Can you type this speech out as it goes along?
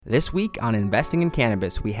This week on Investing in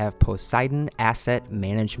Cannabis, we have Poseidon Asset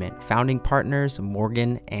Management, founding partners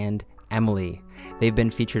Morgan and Emily. They've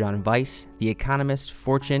been featured on Vice, The Economist,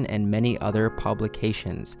 Fortune, and many other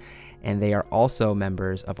publications, and they are also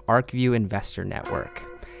members of ArcView Investor Network.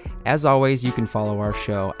 As always, you can follow our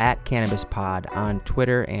show at Cannabis Pod on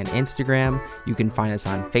Twitter and Instagram. You can find us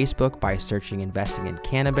on Facebook by searching Investing in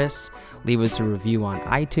Cannabis. Leave us a review on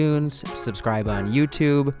iTunes, subscribe on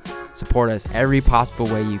YouTube, support us every possible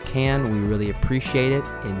way you can. We really appreciate it.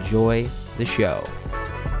 Enjoy the show.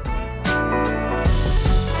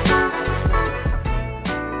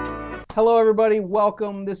 Hello, everybody.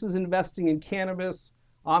 Welcome. This is Investing in Cannabis.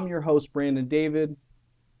 I'm your host, Brandon David.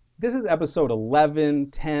 This is episode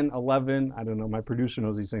 11, 10, 11. I don't know. My producer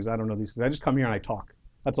knows these things. I don't know these things. I just come here and I talk.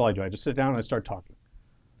 That's all I do. I just sit down and I start talking.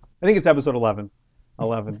 I think it's episode 11.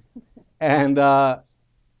 And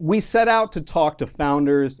we set out to talk to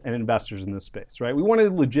founders and investors in this space, right? We want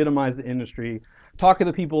to legitimize the industry, talk to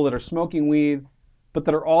the people that are smoking weed, but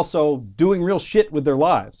that are also doing real shit with their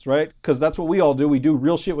lives, right? Because that's what we all do. We do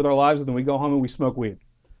real shit with our lives and then we go home and we smoke weed.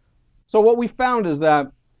 So what we found is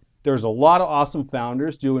that there's a lot of awesome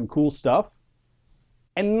founders doing cool stuff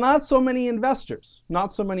and not so many investors.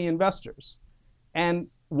 And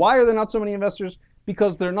why are there not so many investors?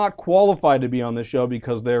 Because they're not qualified to be on this show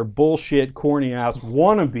because they're bullshit, corny ass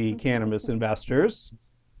wannabe cannabis investors.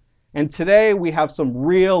 And today we have some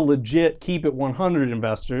real legit keep it 100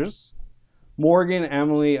 investors. Morgan,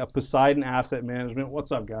 Emily of Poseidon Asset Management.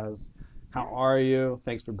 What's up, guys? How are you?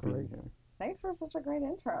 Thanks for being here. Thanks for such a great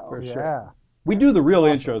intro. For sure. We do the real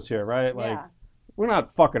intros here, right? Like, yeah. We're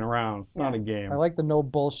not fucking around. It's not a game. I like the no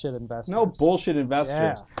bullshit investors. No bullshit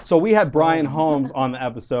investors. Yeah. So we had Brian Holmes on the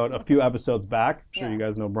episode a few episodes back. I'm sure you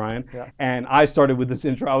guys know Brian. Yeah. And I started with this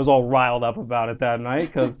intro. I was all riled up about it that night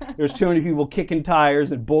because there's too many people kicking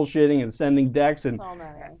tires and bullshitting and sending decks and So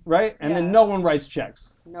many. right? And then no one writes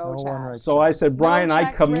checks. No one checks. writes So I said, Brian, I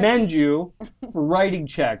checks commend written. you for writing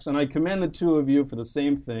checks, and I commend the two of you for the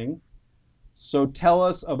same thing. So tell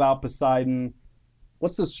us about Poseidon.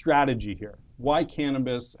 What's the strategy here? Why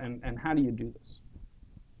cannabis, and how do you do this?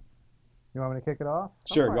 You want me to kick it off?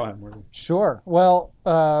 Sure, for go it. ahead, Morgan. Sure. Well,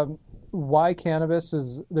 why cannabis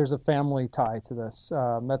is there's a family tie to this.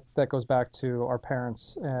 That goes back to our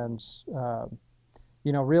parents, and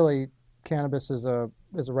really, cannabis is a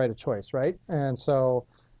right of choice, right? And so,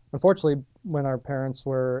 unfortunately, when our parents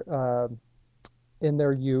were in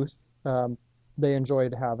their youth, they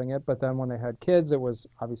enjoyed having it, but then when they had kids, it was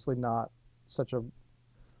obviously not such a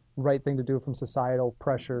right thing to do from societal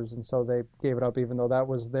pressures, and so they gave it up, even though that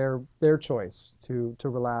was their choice to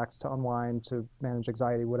relax, to unwind, to manage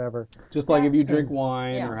anxiety, whatever. Just like if you drink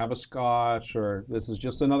wine Yeah. or have a scotch, or this is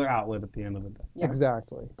just another outlet at the end of the day. Yeah.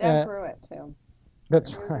 Exactly. Deb grew it too. That's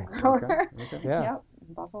He was a right. grower. Okay. Yeah. Yep.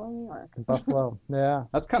 Buffalo, New York. Buffalo. Yeah.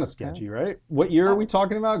 That's kind of sketchy, right? What year are we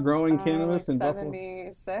talking about? Growing cannabis in Buffalo?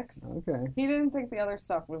 76. Okay. He didn't think the other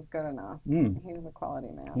stuff was good enough. Mm. He was a quality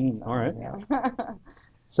man. So, all right. Yeah.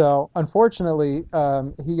 So unfortunately,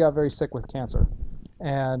 he got very sick with cancer,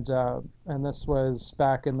 and this was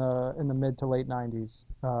back in the mid to late 90s.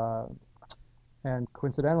 And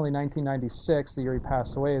coincidentally, 1996, the year he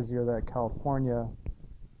passed away, is the year that California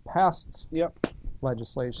passed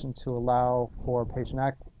legislation to allow for patient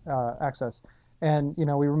access. And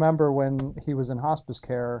we remember when he was in hospice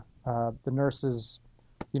care, the nurses,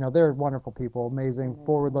 they're wonderful people, amazing,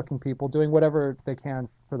 forward-looking people, doing whatever they can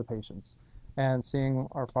for the patients. And seeing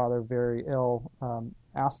our father very ill,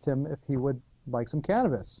 asked him if he would like some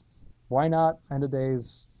cannabis. Why not? End of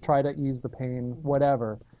days, try to ease the pain,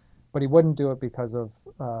 whatever. But he wouldn't do it because of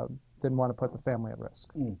didn't want to put the family at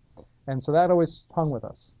risk. Mm. And so that always hung with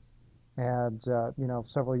us. And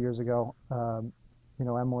several years ago,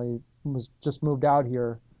 Emily was just moved out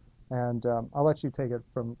here, and I'll let you take it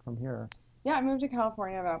from here. Yeah, I moved to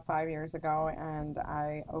California about 5 years ago, and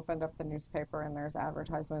I opened up the newspaper, and there's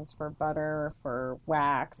advertisements for butter, for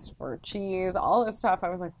wax, for cheese, all this stuff. I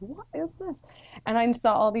was like, what is this? And I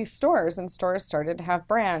saw all these stores, and stores started to have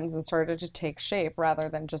brands and started to take shape rather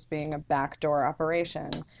than just being a backdoor operation.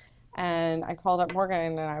 And I called up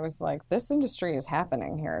Morgan, and I was like, this industry is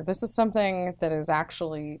happening here. This is something that is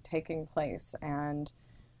actually taking place. And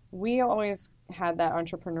we always had that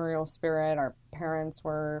entrepreneurial spirit. Our parents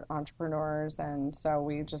were entrepreneurs, and so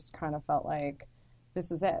we just kind of felt like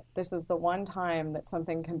this is it. This is the one time that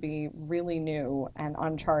something can be really new and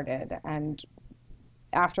uncharted, and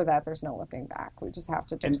after that, there's no looking back. We just have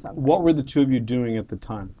to do something. What were the two of you doing at the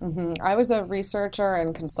time? I was a researcher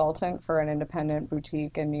and consultant for an independent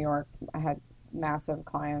boutique in New York. I had massive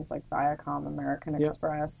clients like Viacom, American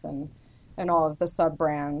Express, and and all of the sub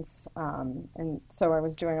brands. And so I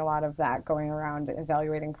was doing a lot of that, going around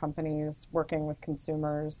evaluating companies, working with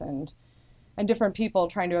consumers and different people,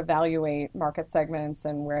 trying to evaluate market segments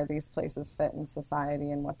and where these places fit in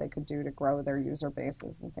society and what they could do to grow their user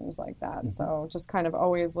bases and things like that. So just kind of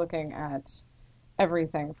always looking at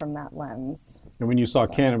everything from that lens. And when you saw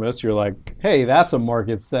cannabis, you're like, hey, that's a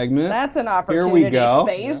market segment. That's an Here we opportunity go.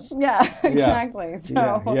 space. Yeah, exactly.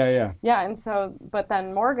 So Yeah. and so, but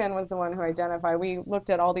then Morgan was the one who identified, we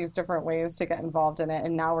looked at all these different ways to get involved in it,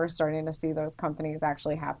 and now we're starting to see those companies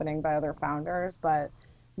actually happening by other founders. But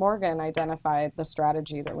Morgan identified the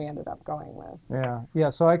strategy that we ended up going with. Yeah.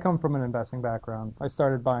 So I come from an investing background. I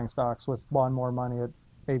started buying stocks with lawnmower money at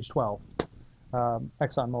age 12.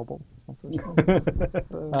 ExxonMobil.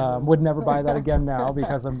 Would never buy that again now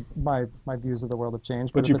because my views of the world have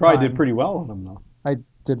changed. But you probably did pretty well on them, though. I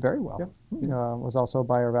did very well. Yeah. Was also a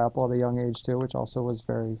buyer of Apple at a young age too, which also was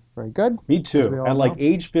very, very good. Me too. At like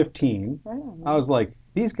age 15, I was like,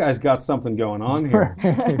 these guys got something going on here.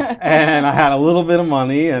 And I had a little bit of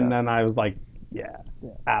money, and then I was like,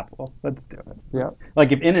 Apple, let's do it. Yeah.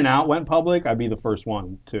 Like if In-N-Out went public, I'd be the first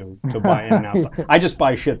one to buy In-N-Out stuff. I just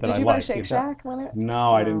buy shit that I like. Did you buy Shake Shack when it?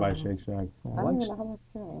 No, I didn't buy Shake Shack. I don't even know how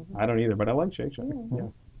that's doing. I don't either, but I like Shake Shack. Yeah.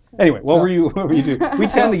 Anyway, what were you doing? We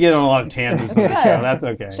tend to get on a lot of tangents in this show. That's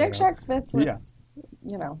okay. Shake Shack fits with,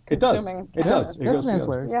 consuming. It does. That's an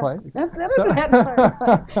ancillary play. That is an ancillary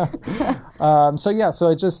play. So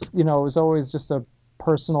it just, it was always just a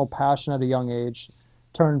personal passion at a young age,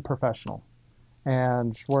 turned professional,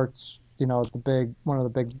 and worked, at one of the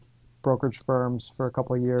big brokerage firms for a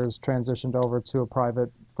couple of years, transitioned over to a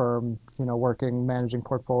private firm, managing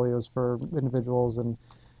portfolios for individuals and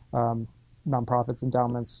nonprofits,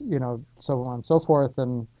 endowments, so on and so forth.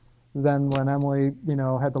 And then when Emily,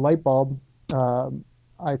 had the light bulb,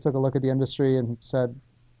 I took a look at the industry and said,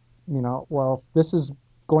 well, if this is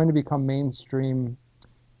going to become mainstream,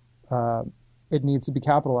 it needs to be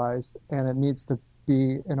capitalized, and it needs to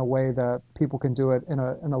be in a way that people can do it in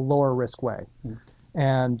a lower risk way.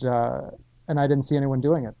 And I didn't see anyone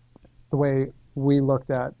doing it the way we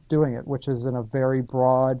looked at doing it, which is in a very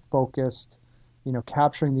broad, focused,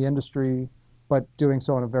 capturing the industry, but doing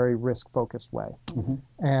so in a very risk-focused way.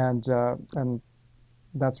 And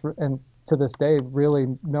to this day, really,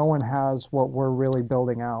 no one has what we're really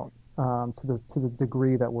building out to the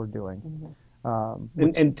degree that we're doing.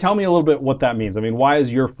 And tell me a little bit what that means. I mean, why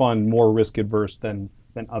is your fund more risk adverse than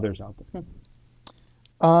others out there?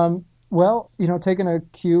 Well, taking a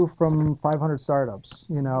cue from 500 startups,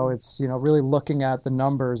 it's, really looking at the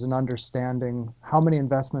numbers and understanding how many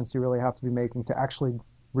investments you really have to be making to actually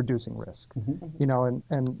reducing risk.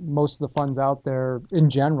 And most of the funds out there in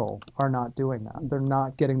general are not doing that. They're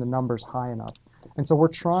not getting the numbers high enough. And so we're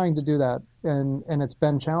trying to do that, and it's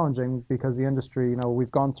been challenging because the industry,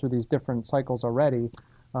 we've gone through these different cycles already.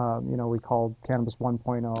 We called Cannabis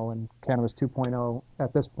 1.0 and Cannabis 2.0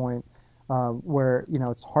 at this point, where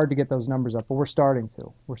it's hard to get those numbers up, but we're starting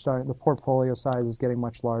to. The portfolio size is getting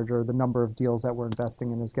much larger. The number of deals that we're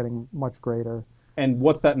investing in is getting much greater. And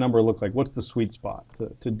what's that number look like? What's the sweet spot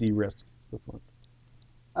to de-risk the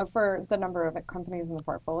fund? For the number of companies in the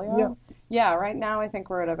portfolio? Yeah, right now I think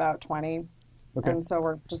we're at about 20. Okay. And so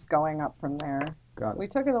we're just going up from there. Got it. We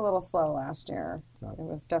took it a little slow last year. It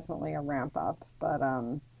was definitely a ramp up. But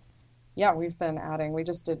we've been adding. We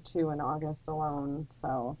just did 2 in August alone.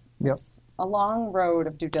 So it's a long road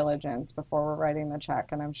of due diligence before we're writing the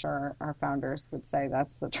check. And I'm sure our founders would say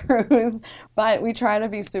that's the truth. But we try to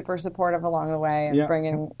be super supportive along the way and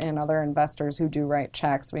bring in other investors who do write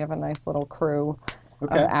checks. We have a nice little crew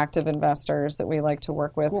of active investors that we like to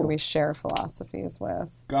work with, who we share philosophies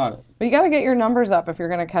with. Got it. But you got to get your numbers up if you're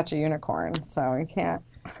going to catch a unicorn. So you can't.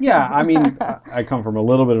 Yeah, I mean, I come from a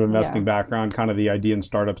little bit of investing background. Kind of the idea in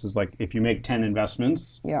startups is like if you make 10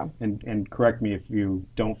 investments, and correct me if you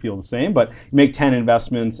don't feel the same, but you make 10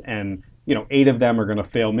 investments and 8 of them are going to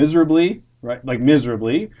fail miserably. Right, like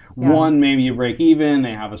miserably. One, maybe you break even,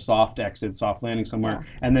 they have a soft exit, soft landing somewhere,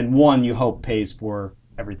 and then one you hope pays for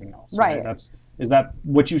everything else. Right. Is that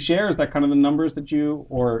what you share? Is that kind of the numbers that you,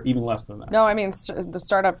 or even less than that? No, I mean, the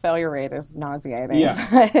startup failure rate is nauseating.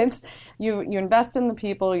 Yeah. You invest in the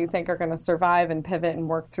people you think are going to survive and pivot and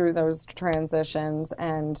work through those transitions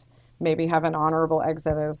and maybe have an honorable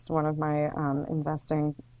exit, as one of my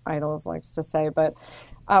investing idols likes to say. But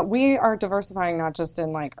we are diversifying not just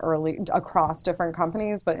in across different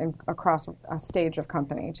companies, but across a stage of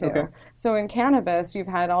company too. Okay. So in cannabis, you've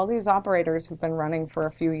had all these operators who've been running for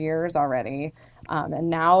a few years already, and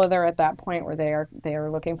now they're at that point where they are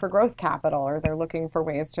looking for growth capital, or they're looking for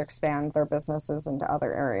ways to expand their businesses into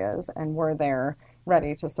other areas, and we're there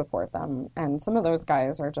ready to support them. And some of those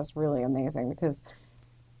guys are just really amazing because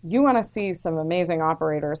you want to see some amazing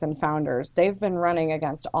operators and founders. They've been running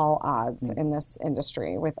against all odds in this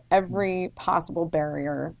industry with every possible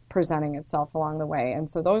barrier presenting itself along the way. And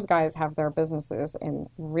so those guys have their businesses in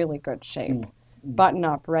really good shape, button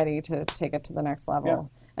up, ready to take it to the next level.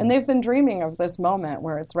 Yeah. And they've been dreaming of this moment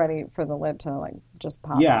where it's ready for the lid to like just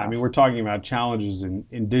pop Yeah, off. I mean, we're talking about challenges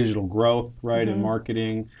in digital growth, right, in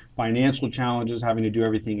marketing, financial challenges, having to do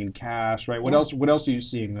everything in cash, right? What else are you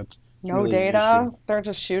seeing that's no really an data. issue? They're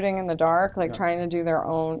just shooting in the dark, like trying to do their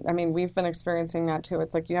own. I mean, we've been experiencing that too.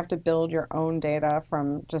 It's like you have to build your own data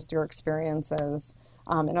from just your experiences.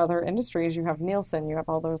 In other industries, you have Nielsen, you have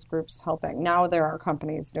all those groups helping. Now there are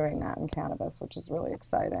companies doing that in cannabis, which is really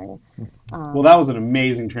exciting. Well, that was an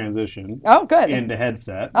amazing transition Oh, good. into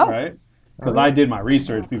Headset, Oh. right? Because I did my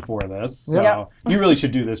research before this, so Yep. you really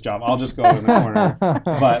should do this job. I'll just go in the corner.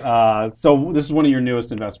 But so this is one of your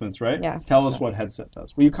newest investments, right? Yes. Tell us what Headset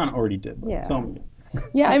does. Well, you kind of already did. But Yeah. Tell me.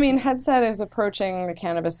 Yeah, I mean, Headset is approaching the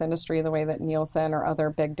cannabis industry the way that Nielsen or other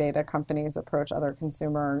big data companies approach other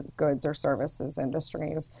consumer goods or services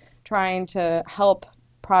industries, trying to help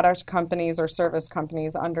product companies or service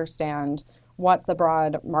companies understand what the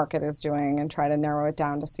broad market is doing and try to narrow it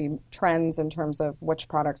down to see trends in terms of which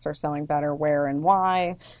products are selling better, where and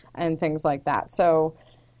why, and things like that. So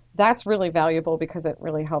that's really valuable because it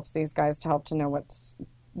really helps these guys to help to know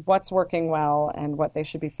what's working well and what they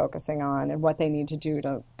should be focusing on and what they need to do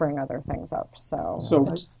to bring other things up. So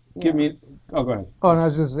Give me. Oh, go ahead. Oh, and I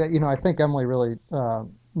was just, I think Emily really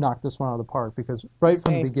knocked this one out of the park because right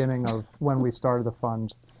from the beginning of when we started the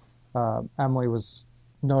fund, Emily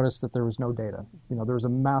noticed that there was no data. There was a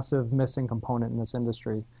massive missing component in this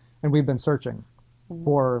industry, and we've been searching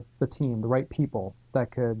for the team, the right people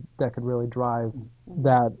that could really drive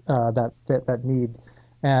that fit, that need.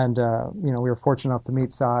 And we were fortunate enough to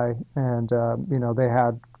meet Cy, and they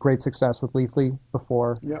had great success with Leafly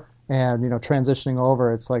before. Yep. And transitioning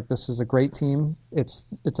over, it's like this is a great team. It's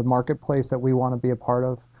a marketplace that we want to be a part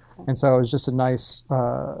of, and so it was just a nice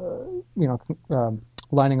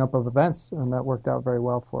lining up of events, and that worked out very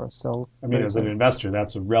well for us. So I mean, as an investor,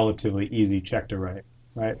 that's a relatively easy check to write,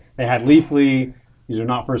 right? They had Leafly. These are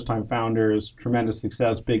not first-time founders. Tremendous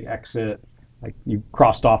success, big exit. Like you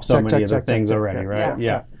crossed off so many other things already, right?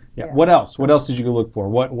 Yeah. What else? What else did you look for?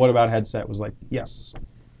 What about Headset was like, yes?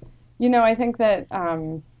 I think that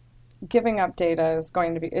giving up data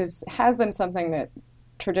has been something that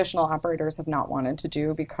traditional operators have not wanted to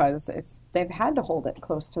do because they've had to hold it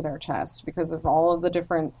close to their chest because of all of the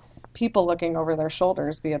different people looking over their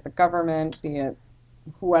shoulders, be it the government, be it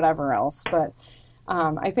whatever else. But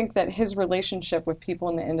I think that his relationship with people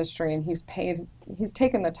in the industry, and he's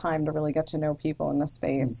taken the time to really get to know people in the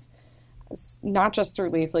space, not just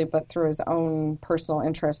through Leafly, but through his own personal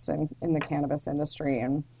interests in the cannabis industry.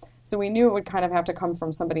 And so we knew it would kind of have to come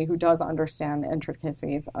from somebody who does understand the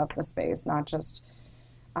intricacies of the space, not just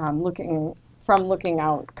looking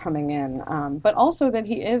out coming in, but also that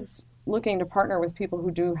he is looking to partner with people who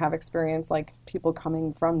do have experience, like people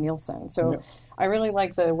coming from Nielsen. So I really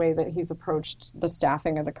like the way that he's approached the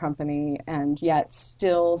staffing of the company and yet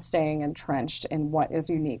still staying entrenched in what is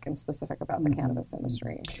unique and specific about the cannabis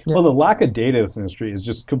industry. Well, the lack of data in this industry is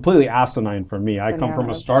just completely asinine for me. I come from a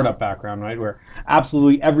bananas. startup background, right, where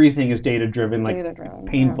absolutely everything is data-driven, like Data-driven,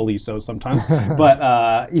 painfully so sometimes. But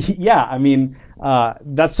I mean,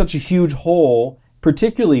 that's such a huge hole,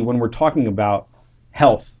 particularly when we're talking about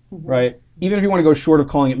health, right? Even if you want to go short of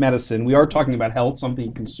calling it medicine, we are talking about health, something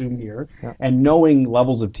you consume here, and knowing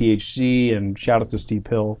levels of THC, and shout out to Steve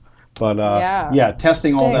Hill, but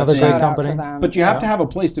testing all that Another great data. company. But you have to have a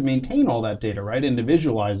place to maintain all that data, right?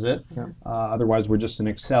 Individualize it. Otherwise, we're just in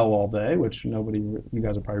Excel all day, which you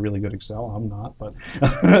guys are probably really good at Excel. I'm not, but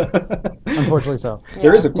unfortunately so.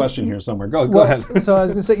 There is a question here somewhere. Go ahead. So I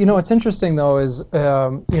was going to say, what's interesting though is,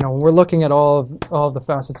 we're looking at all of the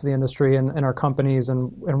facets of the industry and our companies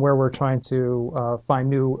and where we're trying to find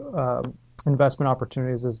new investment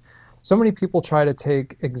opportunities. Is so many people try to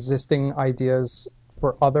take existing ideas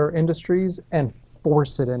for other industries and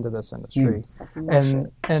force it into this industry,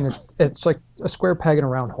 and it's like a square peg in a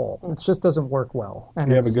round hole. It just doesn't work well. And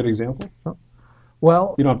Do you have a good example?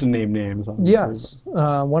 Well, you don't have to name names. Obviously. Yes,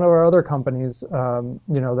 one of our other companies,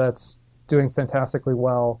 that's doing fantastically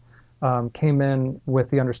well, came in with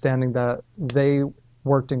the understanding that they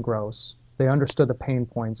worked in grows. They understood the pain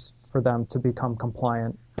points for them to become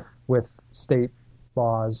compliant with state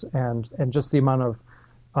laws and just the amount of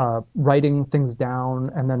writing things down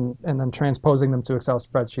and then transposing them to Excel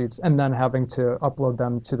spreadsheets and then having to upload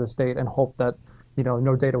them to the state and hope that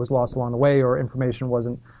no data was lost along the way or information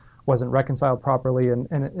wasn't wasn't reconciled properly, and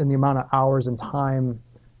the amount of hours and time,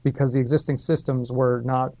 because the existing systems were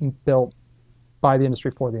not built by the industry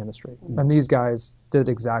for the industry. And these guys did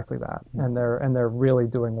exactly that, and they're really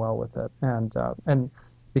doing well with it, and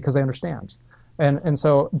because they understand. And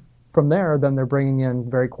so from there, then they're bringing in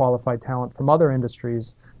very qualified talent from other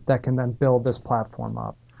industries that can then build this platform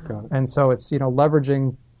up. Got it. And so it's,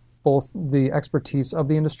 leveraging both the expertise of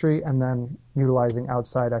the industry and then utilizing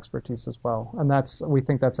outside expertise as well. And we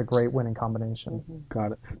think that's a great winning combination.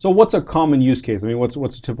 Got it. So what's a common use case? I mean, what's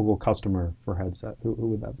a typical customer for Headset? Who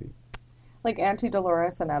would that be? Like Auntie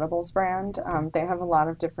Dolores and Edibles brand, they have a lot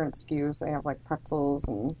of different SKUs. They have like pretzels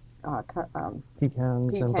and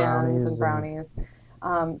Pecans and brownies.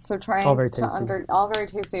 So trying all very to tasty. all very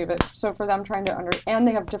tasty, but so for them trying to and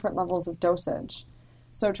they have different levels of dosage.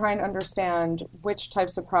 So trying to understand which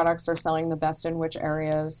types of products are selling the best in which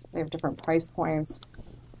areas. They have different price points.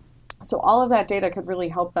 So all of that data could really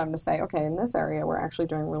help them to say, okay, in this area we're actually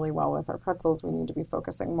doing really well with our pretzels. We need to be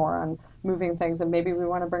focusing more on moving things, and maybe we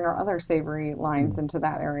want to bring our other savory lines into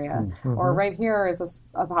that area. Or right here is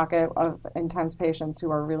a pocket of intense patients who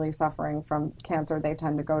are really suffering from cancer. They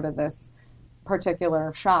tend to go to this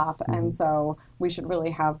particular shop, and so we should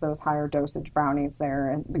really have those higher dosage brownies there,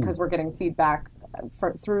 and because we're getting feedback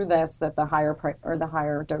through this that the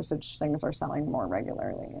higher dosage things are selling more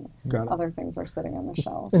regularly, and other things are sitting on the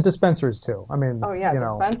shelf. And dispensaries too. I mean,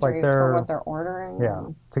 dispensaries for what they're ordering. Yeah,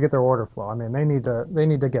 to get their order flow. I mean, they need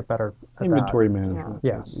to get better at Inventory that. management.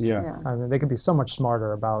 Yes. Yeah. I mean, they could be so much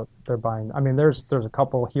smarter about their buying. I mean, there's a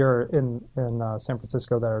couple here in San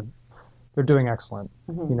Francisco that they're doing excellent.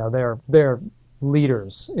 They're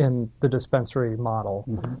leaders in the dispensary model,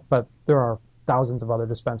 but there are thousands of other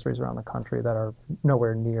dispensaries around the country that are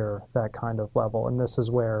nowhere near that kind of level, and this is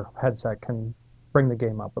where Headset can bring the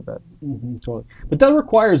game up a bit. Totally. But that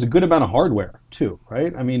requires a good amount of hardware too,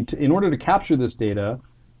 right? I mean, in order to capture this data,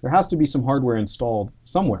 there has to be some hardware installed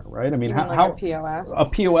somewhere, right? I mean, how a POS? A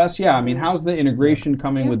POS, yeah. I mean, how's the integration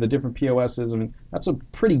coming with the different POSs? I mean, that's a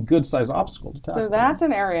pretty good size obstacle to tackle. So that's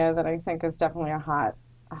an area that I think is definitely a hot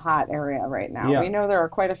area right now. We know there are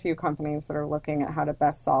quite a few companies that are looking at how to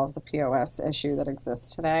best solve the POS issue that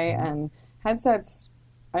exists today, and Headsets,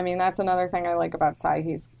 I mean, that's another thing I like about Sai.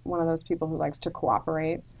 He's one of those people who likes to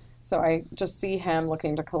cooperate. So I just see him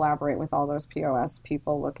looking to collaborate with all those POS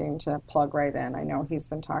people looking to plug right in. I know he's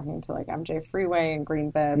been talking to like MJ Freeway and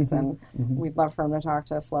Green Bits, and we'd love for him to talk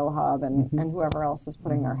to FlowHub and whoever else is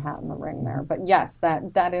putting their hat in the ring there. But yes,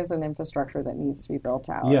 that is an infrastructure that needs to be built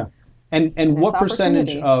out. Yeah. And what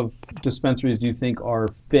percentage of dispensaries do you think are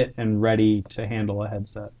fit and ready to handle a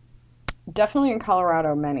Headset? Definitely in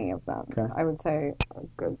Colorado, many of them. Okay. I would say a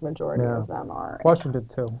good majority of them are. Washington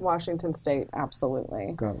too. Washington State,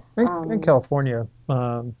 absolutely. Got it. In California, to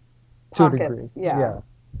a degree. Pockets, yeah.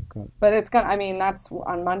 But it's gonna. I mean, that's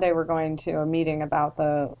on Monday. We're going to a meeting about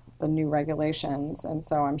the new regulations, and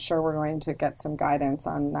so I'm sure we're going to get some guidance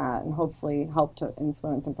on that, and hopefully help to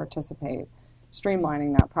influence and participate,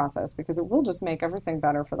 streamlining that process, because it will just make everything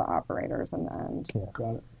better for the operators in the end. Yeah.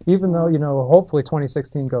 Got it. Even though, hopefully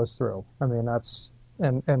 2016 goes through. I mean, that's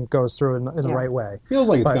and goes through in the right way. Feels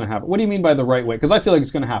like it's going to happen. What do you mean by the right way? Because I feel like it's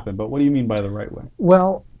going to happen, but what do you mean by the right way?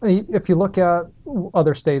 Well, if you look at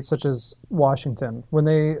other states such as Washington, when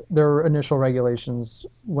their initial regulations,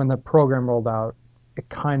 when the program rolled out, it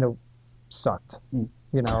kind of sucked.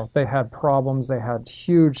 They had problems. They had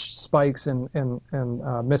huge spikes in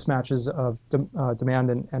mismatches of demand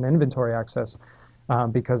and inventory access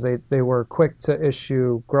because they were quick to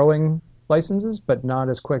issue growing licenses, but not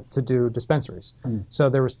as quick to do dispensaries. So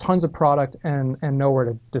there was tons of product and nowhere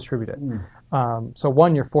to distribute it. So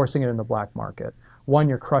one, you're forcing it in the black market. One,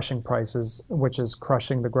 you're crushing prices, which is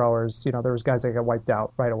crushing the growers. There was guys that got wiped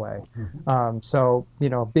out right away. So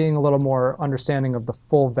being a little more understanding of the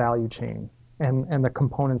full value chain and the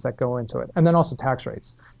components that go into it. And then also tax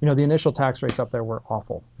rates. The initial tax rates up there were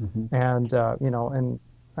awful. And, in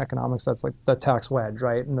economics, that's like the tax wedge,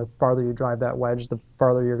 right? And the farther you drive that wedge, the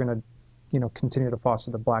farther you're going to, continue to foster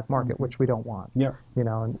the black market, which we don't want. Yeah.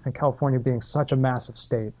 And California being such a massive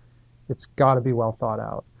state, it's got to be well thought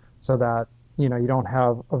out so that, you don't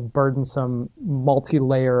have a burdensome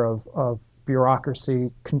multi-layer of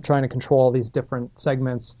bureaucracy trying to control all these different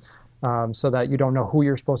segments. So that you don't know who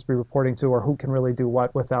you're supposed to be reporting to or who can really do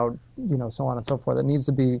what without, so on and so forth. It needs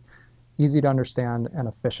to be easy to understand and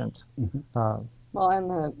efficient. Well,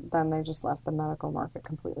 and then they just left the medical market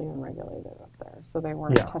completely unregulated up there, so they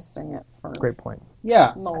weren't testing it for great point.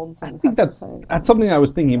 Yeah, molds and I think pesticides. that's something I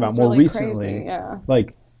was thinking about more really recently. Crazy, yeah.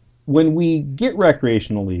 Like when we get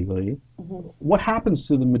recreational legally, what happens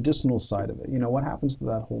to the medicinal side of it? What happens to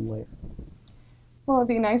that whole layer? Well, it'd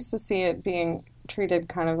be nice to see it being treated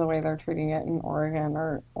kind of the way they're treating it in Oregon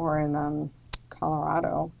or in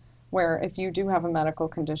Colorado, where if you do have a medical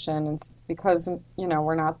condition, and because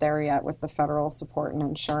we're not there yet with the federal support and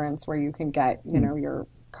insurance where you can get your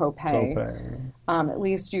copay. At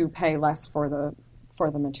least you pay less for the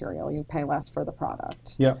material, you pay less for the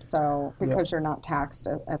product. Yeah. So because you're not taxed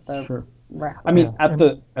at the Sure. rec. I mean, at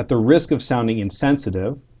the risk of sounding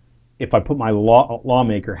insensitive, if I put my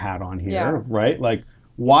lawmaker hat on here, Yeah. right? Like,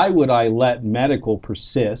 why would I let medical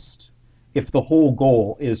persist if the whole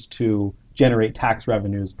goal is to generate tax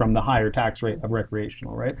revenues from the higher tax rate of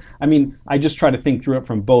recreational, right? I mean, I just try to think through it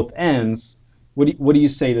from both ends. What do you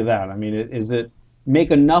say to that? I mean, is it make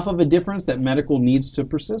enough of a difference that medical needs to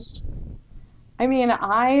persist? I mean,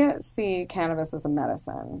 I see cannabis as a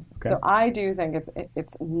medicine. Okay. So I do think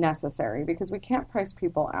it's necessary because we can't price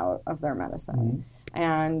people out of their medicine.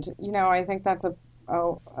 And, I think that's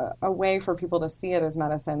a way for people to see it as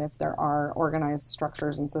medicine if there are organized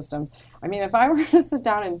structures and systems. I mean, if I were to sit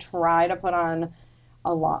down and try to put on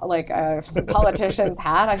a politician's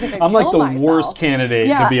hat, I think I'd I'm kill like the myself. worst candidate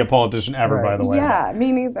to be a politician ever, by the way. Yeah,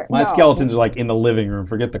 me neither. My No. skeletons are like in the living room.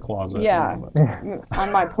 Forget the closet. Yeah,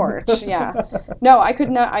 on my porch. Yeah, no, I could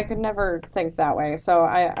never think that way. So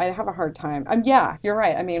I have a hard time. Yeah, you're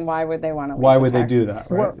right. I mean, why would they want to? Why would they do that?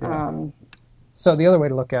 Right? So the other way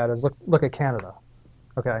to look at it is look at Canada.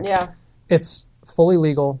 Okay. Yeah. It's fully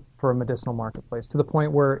legal for a medicinal marketplace to the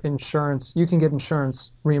point where you can get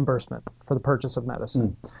insurance reimbursement for the purchase of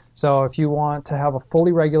medicine. So if you want to have a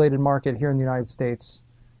fully regulated market here in the United States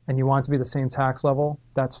and you want it to be the same tax level,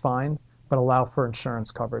 that's fine, but allow for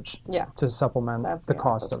insurance coverage to supplement the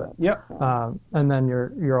cost of it. Yep. And then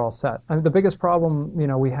you're all set. I mean, the biggest problem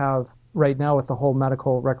we have right now with the whole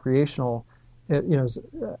medical recreational,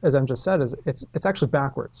 as Em just said, is it's actually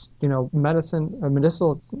backwards.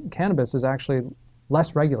 Medicinal cannabis is actually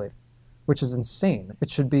less regulated, which is insane. It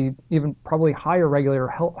should be even probably higher regulated or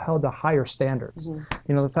held to higher standards.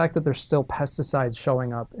 The fact that there's still pesticides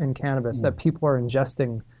showing up in cannabis that people are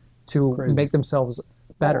ingesting to make themselves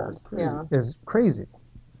better is crazy.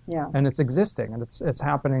 Yeah. And it's existing, and it's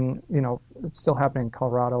happening. It's still happening in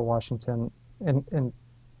Colorado, Washington, and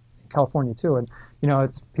California too. And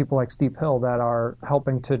it's people like Steve Hill that are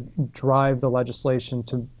helping to drive the legislation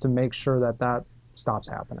to make sure that stops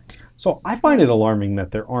happening. So I find it alarming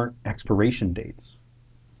that there aren't expiration dates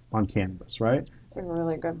on cannabis, right? It's a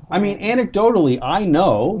really good point. I mean, anecdotally, I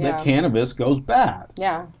know that cannabis goes bad.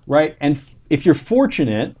 Yeah. Right? And if you're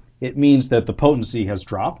fortunate, it means that the potency has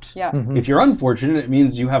dropped. Yeah. If you're unfortunate, it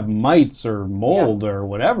means you have mites or mold or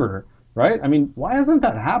whatever. Right? I mean, why hasn't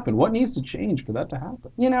that happened? What needs to change for that to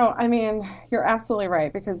happen? I mean, you're absolutely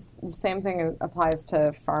right, because the same thing applies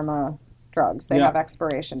to pharma drugs. They have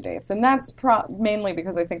expiration dates. And that's mainly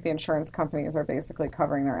because I think the insurance companies are basically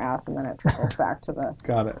covering their ass, and then it trickles back to the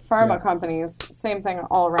pharma companies. Same thing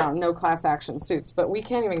all around, no class action suits. But we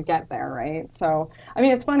can't even get there, right? So, I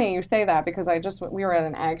mean, it's funny you say that, because we were at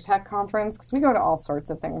an ag tech conference, because we go to all sorts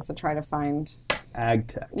of things to try to find... Ag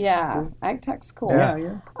tech. Yeah, ag tech's cool.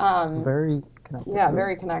 Very connected. Yeah,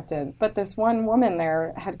 very connected. But this one woman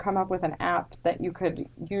there had come up with an app that you could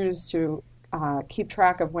use to keep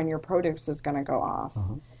track of when your produce is going to go off.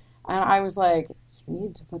 And I was like, you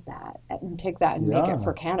need to put that and take that and make it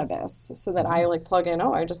for cannabis, so that I plug in,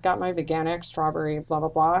 I just got my Veganic strawberry, blah, blah,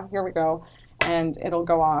 blah. Here we go. And it'll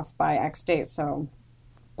go off by X date. So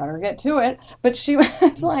better get to it. But she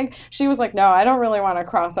was like, no, I don't really want to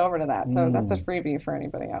cross over to that. So that's a freebie for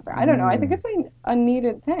anybody out there. I don't know. I think it's a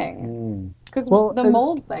needed thing. Because the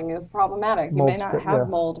mold thing is problematic. You may not have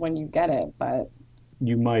mold when you get it, but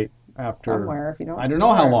you might after somewhere if you don't. I don't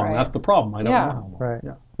know how long. Right? That's the problem. I don't know how long. Right.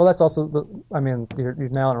 Yeah. Well, that's also you're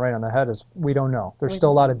nailing it right on the head. Is we don't know. There's still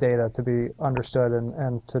a lot of data to be understood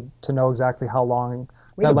and to know exactly how long.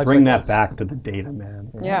 We got to bring that back to the data,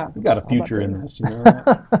 man. Yeah. We got a future in this. You know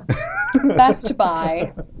that? Best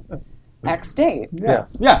by X date.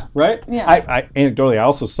 Yes. Yeah. Right. Yeah. I anecdotally,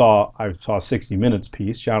 I saw a 60 Minutes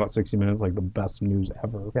piece. Shout out 60 Minutes, like the best news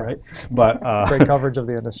ever. Yeah. Right. But great coverage of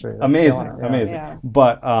the industry. Amazing. Yeah.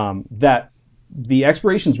 But that the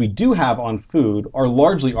expirations we do have on food are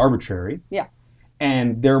largely arbitrary. Yeah.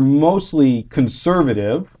 And they're mostly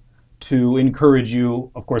conservative to encourage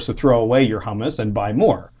you, of course, to throw away your hummus and buy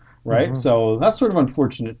more. Right? So that's sort of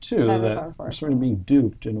unfortunate, too. That is we're unfortunate. sort of being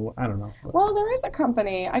duped. I don't know. Well, there is a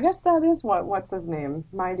company, I guess that is what's his name,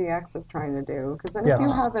 MyDX is trying to do. Because then if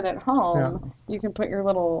you have it at home, you can put your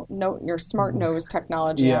little your smart nose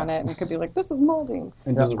technology on it, and it could be like, this is molding.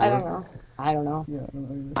 And does it work? I don't know.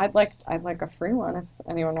 Yeah, I'd like a free one if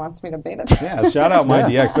anyone wants me to beta test. Yeah, shout out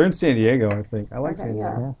MyDX. They're in San Diego, I think. I like San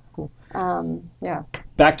Diego. Yeah. Cool. Yeah.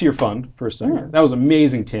 Back to your fund for a second. That was an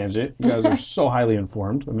amazing tangent. You guys are so highly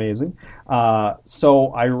informed. Amazing.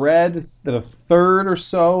 So I read that a third or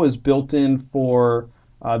so is built in for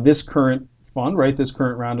this current fund, right? This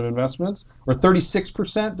current round of investments, or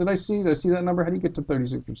 36%. Did I see that number? How do you get to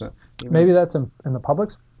 36%? Maybe that's in the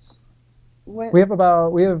public space. What-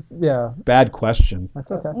 Yeah, Bad question.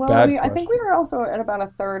 that's okay. Well, Bad I think we were also at about a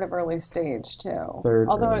third of early stage too. Third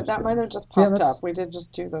Although early that stage. might have just Yeah, popped that's- up. We did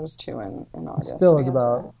just do those two in August. still We is have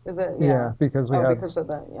about- to- Is it? Yeah, Yeah. because we Oh, have because of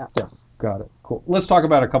the Got it. Cool. Let's talk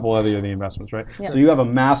about a couple other of the investments, right? Yeah. So you have a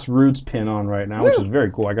Mass Roots pin on right now, which is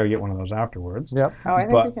very cool. I got to get one of those afterwards. Yep. Oh, I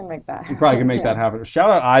think But we can make that. You probably can make that happen.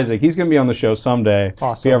 Shout out Isaac. He's going to be on the show someday if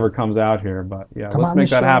Awesome. he ever comes out here. But yeah, Come let's on make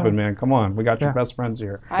the that show. happen, man. Come on. We got your Yeah. best friends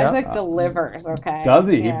here. Isaac delivers. Okay. Does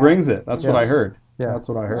he? Yeah. He brings it. That's what I Yes. heard. Yeah. That's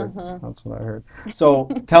what I heard. That's what I heard. So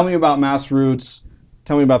tell me about Mass Roots.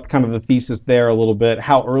 Tell me about kind of the thesis there a little bit.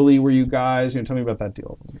 How early were you guys? Tell me about that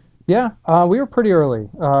deal. Yeah, we were pretty early,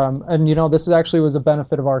 and this is actually was a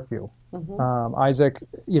benefit of ArcView. Isaac,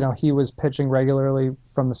 he was pitching regularly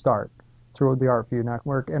from the start through the ArcView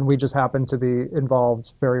network, and we just happened to be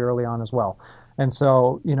involved very early on as well. And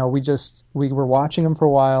so, we were watching him for a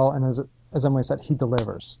while, and as Emily said, he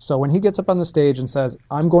delivers. So when he gets up on the stage and says,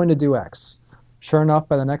 "I'm going to do X," sure enough,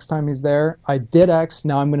 by the next time he's there, I did X.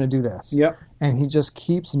 Now I'm going to do this. Yep. And he just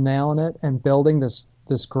keeps nailing it and building this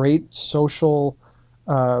great social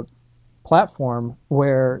platform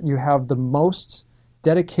where you have the most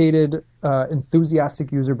dedicated,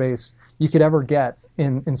 enthusiastic user base you could ever get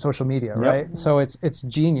in social media, Yep. right? So it's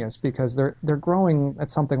genius because they're growing at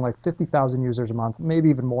something like 50,000 users a month, maybe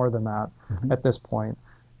even more than that at this point.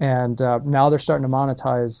 And now they're starting to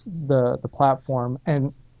monetize the platform,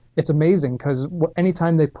 and it's amazing because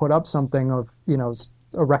anytime they put up something of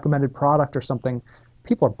a recommended product or something,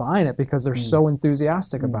 people are buying it because they're so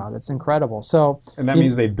enthusiastic about it. It's incredible. So, And that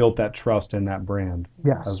means they built that trust in that brand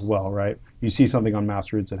yes, as well, right? You see something on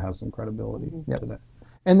Mass Roots that has some credibility Yep. to that.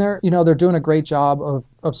 and they're doing a great job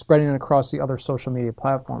of spreading it across the other social media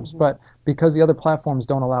platforms. But because the other platforms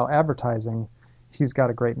don't allow advertising, he's got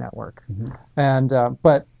a great network. And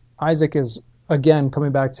but Isaac is, again,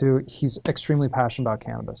 coming back to, he's extremely passionate about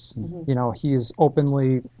cannabis. He's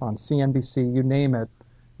openly on CNBC, you name it,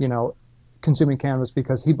 consuming cannabis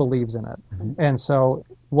because he believes in it. And so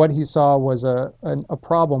what he saw was a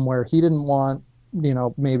problem where he didn't want,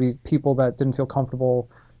 maybe people that didn't feel comfortable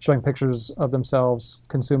showing pictures of themselves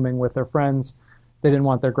consuming with their friends. They didn't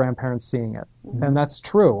want their grandparents seeing it. And that's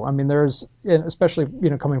true. I mean, there's, especially,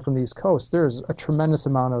 coming from the East Coast, there's a tremendous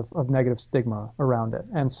amount of negative stigma around it.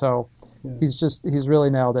 And so he's really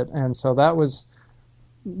nailed it. And so that was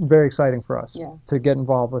very exciting for us to get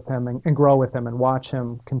involved with him and grow with him and watch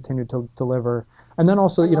him continue to deliver. And then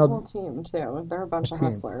also, And the whole team too. They're a bunch of team.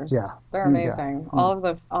 hustlers. Yeah. They're amazing. All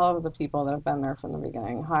of the people that have been there from the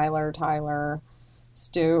beginning. Hyler, Tyler,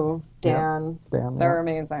 Stu, Dan. Dan, They're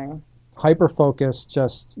amazing. hyper focused,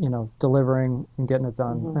 just delivering and getting it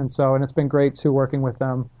done. And so, and it's been great too working with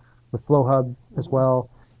them, with FlowHub as well.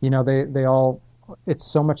 They all, it's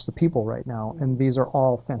so much the people right now, and these are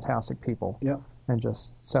all fantastic people. Yeah. And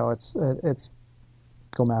just so it's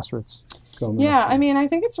go Mass Roots. Yeah, I mean, I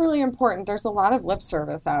think it's really important. There's a lot of lip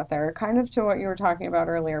service out there, kind of to what you were talking about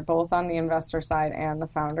earlier, both on the investor side and the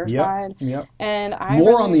founder side. Yep. And I More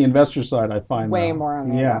really, on the investor side, I find. way now. more on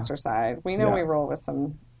the investor side. We know Yeah. we roll with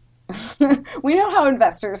some. We know how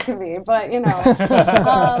investors can be, but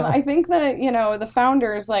I think that the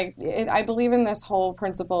founders, I believe in this whole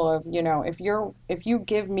principle of if you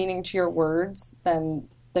give meaning to your words, then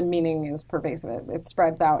the meaning is pervasive. It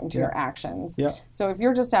spreads out into your actions. Yeah. So if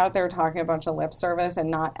you're just out there talking a bunch of lip service and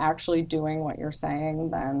not actually doing what you're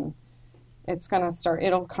saying, then it's gonna start.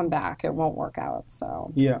 It'll come back. It won't work out. So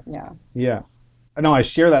Yeah. yeah. Yeah. No, I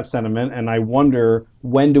share that sentiment, and I wonder,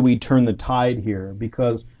 when do we turn the tide here?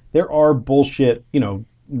 Because there are bullshit,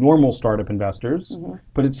 normal startup investors,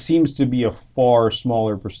 but it seems to be a far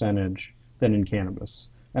smaller percentage than in cannabis.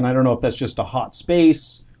 And I don't know if that's just a hot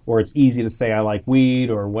space, or it's easy to say I like weed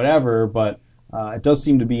or whatever, but it does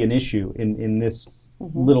seem to be an issue in this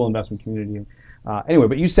little investment community. Anyway,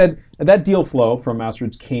 but you said that deal flow from Mass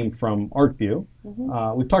Roots came from ArcView.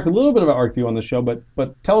 We've talked a little bit about ArcView on the show, but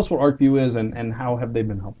tell us what ArcView is and how have they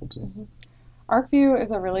been helpful to you? ArcView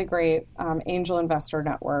is a really great angel investor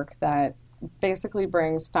network that basically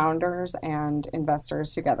brings founders and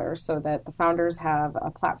investors together so that the founders have a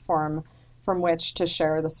platform from which to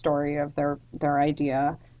share the story of their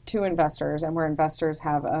idea to investors, and where investors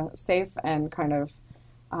have a safe and kind of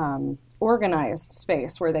organized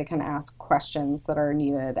space where they can ask questions that are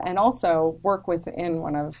needed, and also work within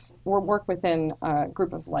a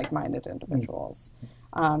group of like-minded individuals.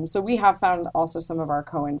 So we have found also some of our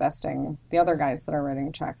co-investing, the other guys that are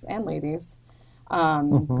writing checks and ladies.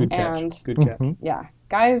 Good catch. And Good catch. yeah,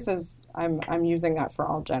 guys is I'm using that for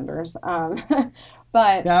all genders.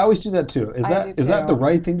 But Yeah, I always do that too. Is I do that the too.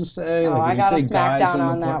 right thing to say? oh, Like, I when you got a say smack guys down in the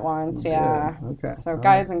on that pla- once. Okay, Yeah. Okay. So All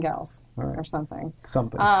guys right. and gals All right. or something.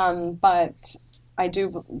 Something. But I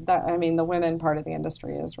do that. I mean, the women part of the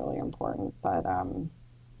industry is really important. But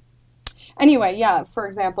anyway, yeah. For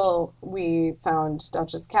example, we found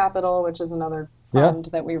Duchess Capital, which is another fund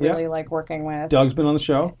that we really like working with. Doug's been on the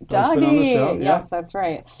show. Doug's been on the show. Dougie, yes, that's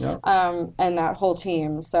right. Yeah. And that whole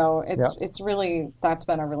team. So it's really, that's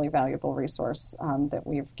been a really valuable resource that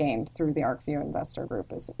we've gained through the ArcView Investor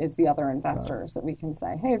Group is the other investors that we can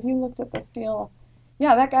say, hey, have you looked at this deal?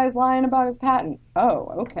 Yeah, that guy's lying about his patent. Oh,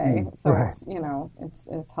 okay. So Right.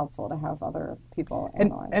 it's helpful to have other people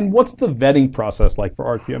And analyze. and what's the vetting process like for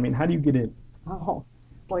ArcView? I mean, how do you get in? Oh,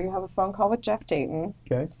 well, you have a phone call with Jeff Dayton,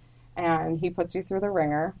 Okay. and he puts you through the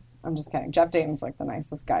ringer. I'm just kidding. Jeff Dayton's like the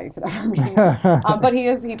nicest guy you could ever meet. But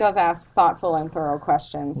he does ask thoughtful and thorough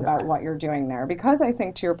questions about what you're doing there. Because I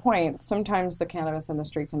think, to your point, sometimes the cannabis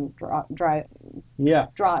industry can draw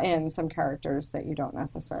in some characters that you don't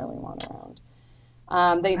necessarily want around.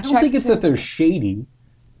 They I don't think it's that they're shady.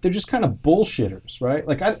 They're just kind of bullshitters, right?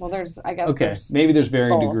 Like I. Well, I guess Okay, there's maybe there's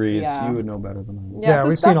varying both, degrees. yeah. You would know better than I. Yeah, it's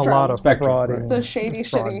we've seen a spectrum. lot of Spectrum, fraud. right. It's a shady,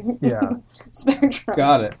 fraud. shitty Yeah. spectrum.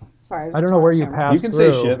 Got it. Sorry. I don't know where you pass. pass You can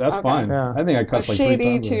through. say shit. That's Okay. fine. Yeah. I think I cussed like 3 Shady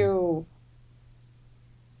times. to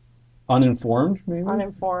Uninformed, maybe.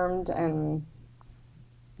 uninformed and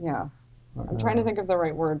yeah. I'm trying to think of the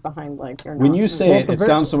right word behind like you're not. When you say Well, it, the it ver-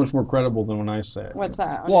 sounds so much more credible than when I say it. What's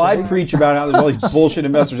that? Well, I Unsure? preach about how there's all these bullshit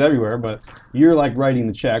investors everywhere, but you're like writing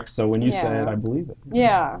the checks, so when you say Yeah. it, I believe it.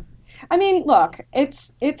 Yeah. I mean, look,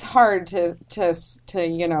 it's hard to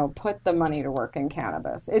put the money to work in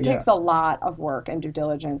cannabis. It takes a lot of work and due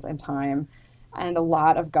diligence and time and a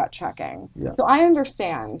lot of gut checking. Yeah. So I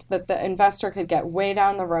understand that the investor could get way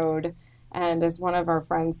down the road, and as one of our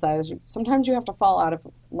friends says, sometimes you have to fall out of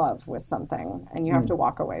love with something and you have to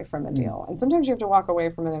walk away from a deal. And sometimes you have to walk away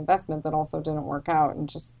from an investment that also didn't work out and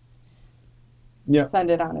just send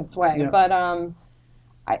it on its way. Yeah. But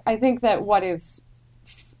I think that what is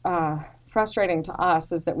frustrating to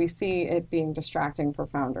us is that we see it being distracting for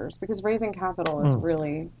founders because raising capital is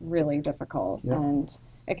really, really difficult. Yeah. And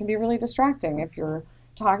it can be really distracting if you're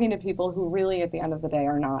talking to people who really at the end of the day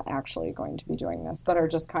are not actually going to be doing this, but are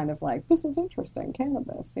just kind of like, this is interesting,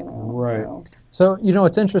 cannabis, Right. So,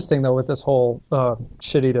 it's interesting, though, with this whole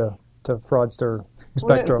shitty to fraudster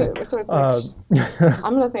spectrum. So it's like,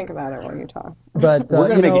 I'm going to think about it while you talk. But We're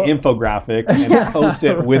going to make an infographic and post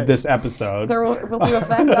it with this episode. We'll do a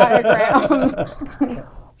Venn diagram.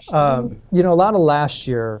 a lot of last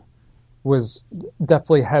year was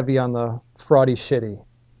definitely heavy on the fraudy shitty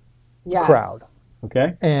Yes. crowd.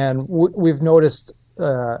 Okay? And we've noticed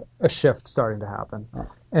a shift starting to happen.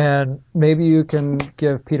 And maybe you can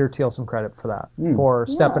give Peter Thiel some credit for that, for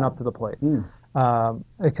stepping up to the plate.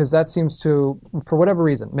 Because that seems to, for whatever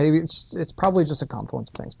reason, maybe it's probably just a confluence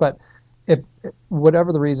of things, but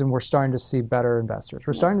whatever the reason, we're starting to see better investors.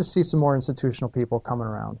 We're starting to see some more institutional people coming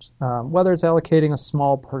around, whether it's allocating a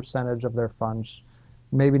small percentage of their funds,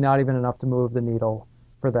 maybe not even enough to move the needle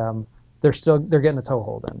for them. They're getting a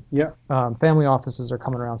toehold in. Yeah. Family offices are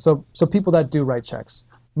coming around. So people that do write checks,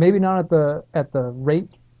 maybe not at the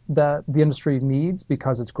rate that the industry needs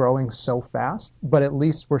because it's growing so fast, but at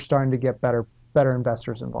least we're starting to get better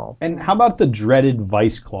investors involved. And how about the dreaded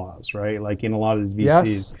vice clause, right? Like in a lot of these VCs.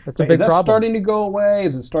 Yes, it's a big Is that problem. starting to go away?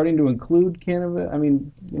 Is it starting to include cannabis? I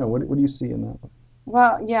mean, what do you see in that?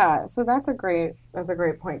 Well, yeah. So that's a great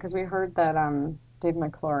point because we heard that Dave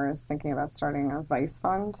McClure is thinking about starting a vice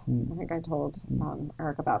fund. I think I told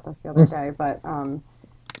Eric about this the other day, but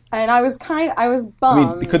and I was bummed.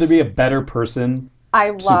 I mean, could there be a better person?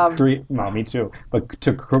 I love. Well, me too. But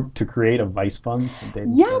to create a vice fund.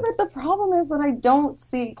 Yeah, but the problem is that I don't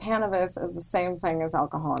see cannabis as the same thing as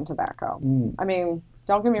alcohol and tobacco. I mean,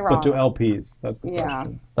 don't get me wrong. But to LPs, that's the Yeah.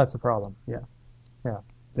 question. That's the problem. Yeah.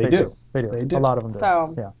 They do. They do. They do. A lot of them do.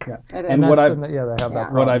 So yeah. it And is. what They I've- have that Yeah.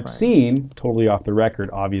 problem. What I've right. seen, totally off the record,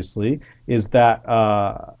 obviously, is that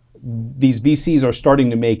these VCs are starting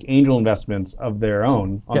to make angel investments of their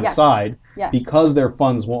own on the Yes. side Yes. because their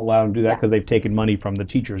funds won't allow them to do that because Yes. they've taken money from the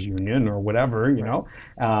teachers union or whatever,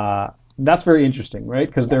 That's very interesting, right?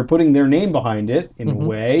 Because they're putting their name behind it in a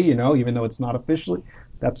way, even though it's not officially.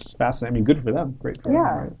 That's fascinating. I mean, good for them. Great for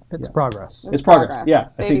Yeah. them, right? It's progress. It's progress. Yeah,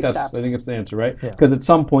 I Baby think steps. that's the answer, right? Yeah. Because at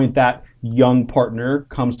some point that young partner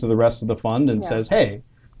comes to the rest of the fund and Yeah. says, "Hey,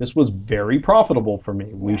 this was very profitable for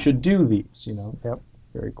me. We Yeah. should do these." You know. Yep.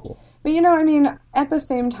 Very cool. But I mean, at the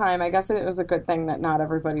same time, I guess it was a good thing that not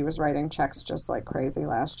everybody was writing checks just like crazy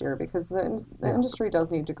last year, because the industry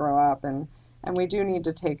does need to grow up, and we do need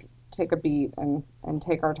to take a beat and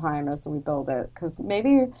take our time as we build it. Because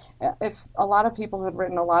maybe if a lot of people had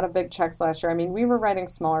written a lot of big checks last year, I mean, we were writing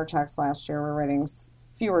smaller checks last year, we're writing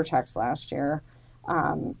fewer checks last year,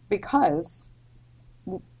 because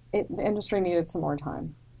the industry needed some more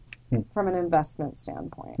time from an investment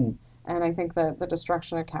standpoint. And I think that the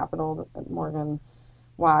destruction of capital that Morgan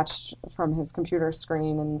watched from his computer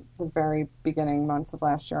screen in the very beginning months of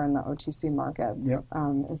last year in the OTC markets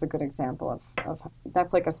is a good example of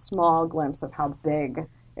that's like a small glimpse of how big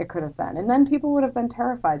it could have been. And then people would have been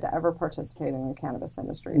terrified to ever participate in the cannabis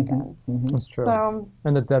industry again. That's true. So,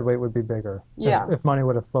 And the dead weight would be bigger. Yeah. If money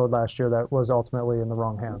would have flowed last year, that was ultimately in the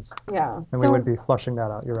wrong hands. yeah. And so, we would be flushing that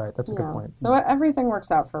out. You're right. That's a good point. So everything works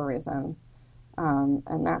out for a reason.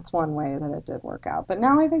 And that's one way that it did work out. But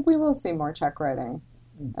now I think we will see more check writing.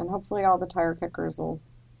 And hopefully all the tire kickers will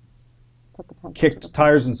put the pencil to Kicked the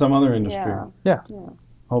tires in some other industry. Yeah. Yeah.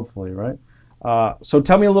 Hopefully, right? So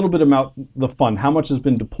tell me a little bit about the fund. How much has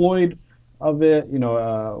been deployed of it?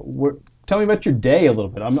 Tell me about your day a little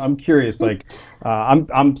bit. I'm curious. Like,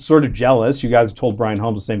 I'm sort of jealous. You guys have told Brian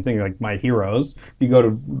Holmes the same thing. Like, my heroes. You go to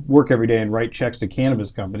work every day and write checks to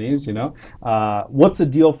cannabis companies. What's the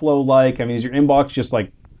deal flow like? I mean, is your inbox just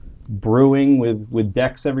like brewing with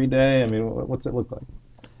decks every day? I mean, what's it look like?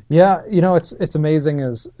 Yeah, it's amazing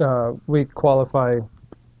as we qualify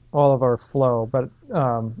all of our flow, but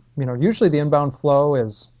usually the inbound flow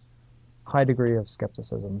is high degree of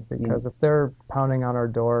skepticism, because if they're pounding on our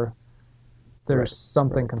door, there's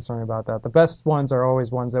something concerning about that. The best ones are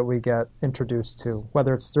always ones that we get introduced to,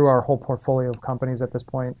 whether it's through our whole portfolio of companies at this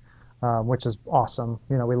point, which is awesome.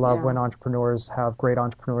 We love when entrepreneurs have great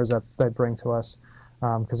entrepreneurs that they bring to us,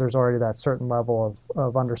 because there's already that certain level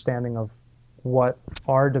of understanding of what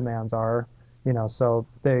our demands are, so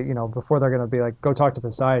they, before they're going to be like, go talk to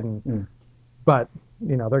Poseidon, but,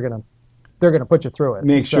 they're going to put you through it.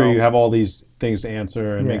 Make sure you have all these things to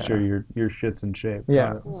answer, and make Yeah. sure your shit's in shape.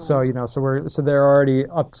 Yeah. So, so they're already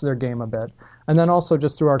up to their game a bit. And then also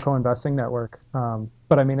just through our co-investing network.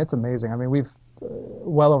 But I mean, it's amazing. I mean, we've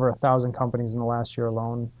well over 1,000 companies in the last year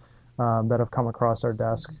alone that have come across our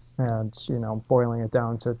desk, and, boiling it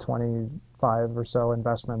down to 25 or so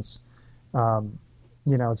investments.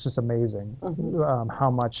 It's just amazing how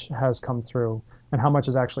much has come through and how much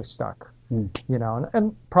is actually stuck.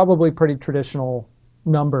 And probably pretty traditional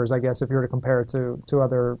numbers, I guess, if you were to compare it to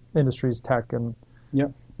other industries, tech and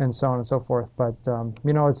so on and so forth. But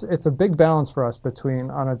it's a big balance for us between,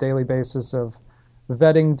 on a daily basis, of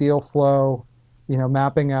vetting deal flow,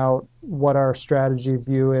 mapping out what our strategy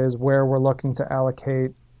view is, where we're looking to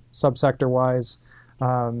allocate subsector wise,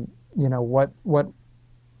 what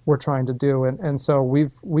we're trying to do, and so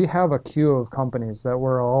we have a queue of companies that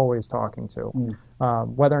we're always talking to,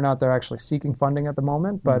 whether or not they're actually seeking funding at the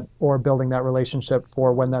moment, but or building that relationship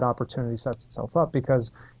for when that opportunity sets itself up.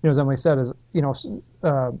 Because as Emily said,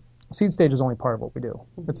 seed stage is only part of what we do.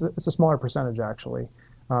 It's a smaller percentage actually.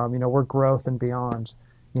 We're growth and beyond.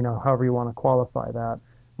 However you want to qualify that.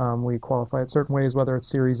 We qualify it certain ways, whether it's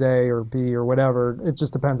Series A or B or whatever. It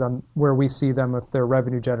just depends on where we see them. If they're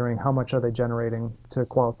revenue generating, how much are they generating to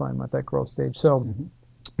qualify them at that growth stage? So,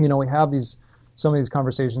 we have some of these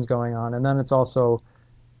conversations going on, and then it's also,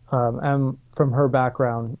 Em, from her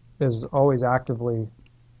background, is always actively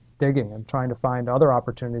digging and trying to find other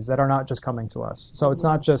opportunities that are not just coming to us. So it's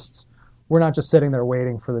not just, we're not just sitting there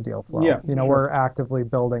waiting for the deal flow. We're actively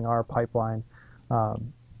building our pipeline.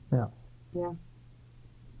 Yeah.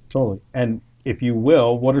 Totally. And if you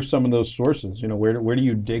will, what are some of those sources? Where do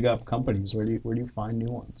you dig up companies? Where do you find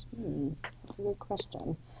new ones? That's a good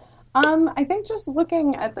question. I think just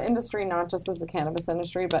looking at the industry, not just as a cannabis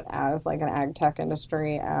industry, but as like an ag tech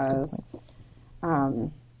industry, as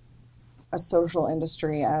a social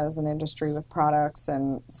industry, as an industry with products.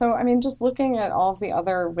 And so, I mean, just looking at all of the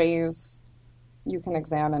other ways you can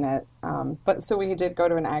examine it. But so we did go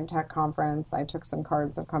to an ag tech conference. I took some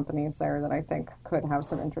cards of companies there that I think could have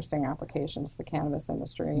some interesting applications to the cannabis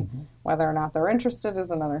industry. Whether or not they're interested is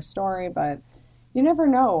another story, but you never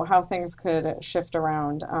know how things could shift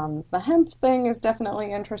around. The hemp thing is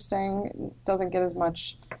definitely interesting. It doesn't get as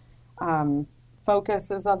much focus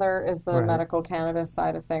as the medical cannabis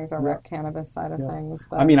side of things or rec cannabis side of things.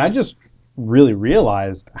 But I mean, I just really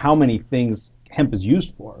realized how many things hemp is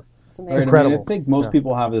used for. amazing. Right? I mean, I incredible. think most Yeah.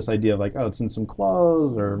 people have this idea of like, oh, it's in some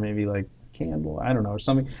clothes or maybe like candle, I don't know, or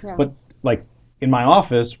something. Yeah. But like in my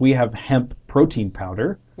office, we have hemp protein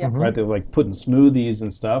powder, Yeah. right? They're like put in smoothies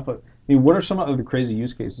and stuff. I mean, what are some of the crazy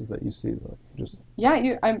use cases that you see? Like, just Yeah,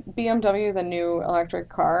 BMW, the new electric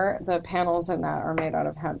car, the panels in that are made out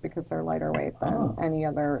of hemp because they're lighter weight than Oh. any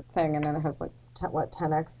other thing, and then it has like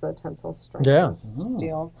 10x the tensile strength Yeah. of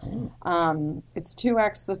steel. It's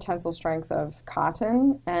 2x the tensile strength of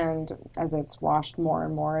cotton, and as it's washed more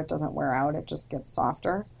and more, it doesn't wear out; it just gets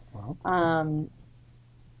softer. Wow.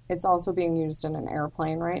 It's also being used in an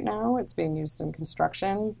airplane right now. It's being used in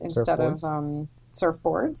construction instead of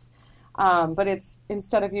surfboards. But it's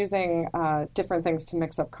instead of using different things to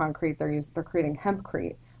mix up concrete, they're creating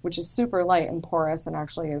hempcrete, which is super light and porous and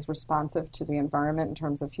actually is responsive to the environment in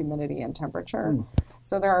terms of humidity and temperature.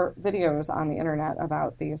 So there are videos on the internet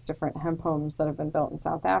about these different hemp homes that have been built in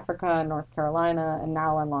South Africa, North Carolina, and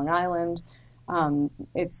now on Long Island.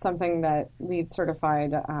 It's something that LEED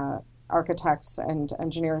certified architects and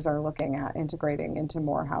engineers are looking at integrating into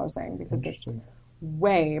more housing because it's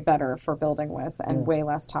way better for building with and way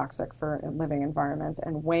less toxic for living environments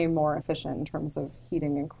and way more efficient in terms of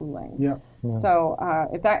heating and cooling. Yeah. So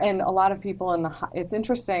and a lot of people it's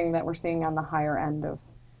interesting that we're seeing on the higher end of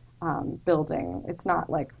building. It's not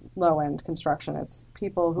like low end construction. It's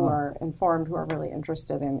people who are informed, who are really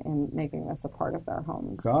interested in making this a part of their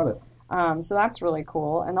homes. Got it. So that's really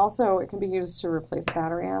cool. And also it can be used to replace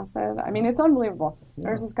battery acid. I mean, it's unbelievable.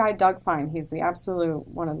 There's this guy, Doug Fine. He's the absolute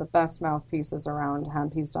one of the best mouthpieces around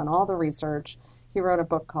hemp. He's done all the research. He wrote a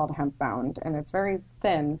book called Hemp Bound, and it's very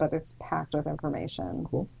thin, but it's packed with information.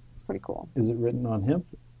 Cool. It's pretty cool. Is it written on hemp?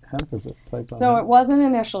 Hemp, is it typed on So hemp? it wasn't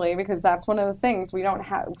initially, because that's one of the things we don't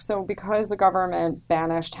have. So because the government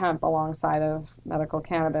banished hemp alongside of medical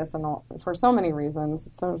cannabis, and for so many reasons,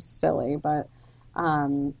 it's so silly, but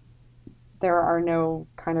there are no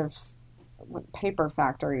kind of paper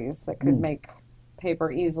factories that could make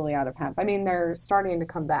paper easily out of hemp. I mean, they're starting to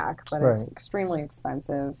come back, but it's extremely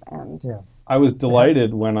expensive. And I was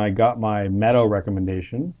delighted when I got my Meadow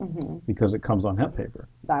recommendation because it comes on hemp paper.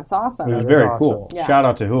 that's awesome. It was That is very awesome. cool. Yeah. Shout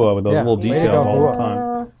out to Hua with those little Way to details go, all Hua. the time.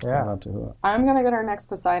 Shout Yeah. out to Hua. I'm going to get our next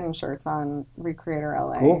Poseidon shirts on Recreator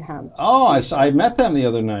LA Cool. hemp. Oh, I t-shirts. met them the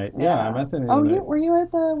other night. Yeah, I met them the other night. Were you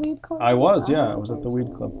at the Weed Club? I was, yeah. I Oh, was at the so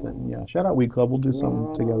Weed Club thing. Yeah, shout out Weed Club. We'll do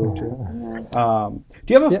something together too. Yeah.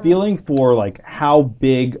 Do you have a feeling for like how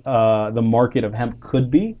big the market of hemp could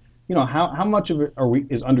be? You know, how much of it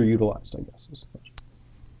is underutilized? I guess is the question.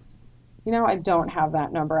 You know, I don't have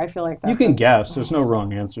that number. I feel like that's You can guess. There's no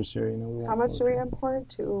wrong answers here. You know. We How won't much do hold we you. import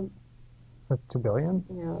to? 2 billion?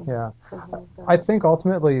 Yeah, Yeah. something like that. I think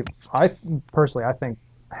ultimately, personally, I think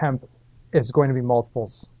hemp is going to be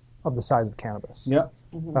multiples of the size of cannabis Yeah.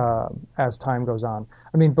 as time goes on.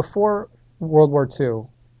 I mean, before World War II,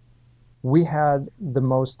 we had the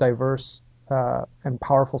most diverse and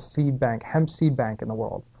powerful hemp seed bank in the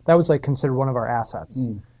world. That was like considered one of our assets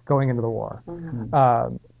going into the war,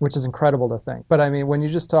 which is incredible to think. But I mean, when you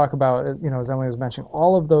just talk about, as Emily was mentioning,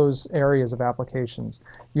 all of those areas of applications,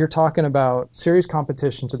 you're talking about serious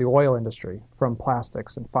competition to the oil industry from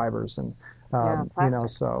plastics and fibers and, plastic.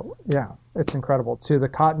 so yeah, it's incredible. To the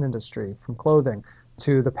cotton industry, from clothing,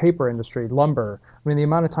 to the paper industry, lumber. I mean, the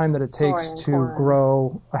amount of time that it Soy takes and to corn.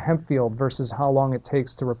 grow a hemp field versus how long it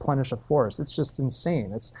takes to replenish a forest, it's just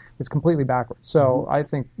insane. It's completely backwards. So I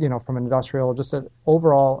think, from an industrial, just an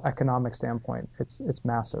overall economic standpoint, it's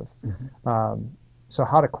massive. So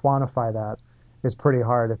how to quantify that is pretty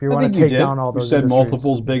hard. If you want to take down all those You said industries.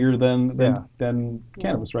 multiples bigger than Yeah.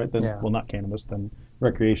 cannabis, right? Yeah. Well, not cannabis, than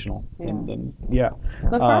recreational. Yeah.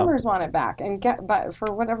 The farmers want it back, but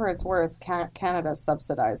for whatever it's worth, Canada's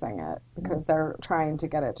subsidizing it because they're trying to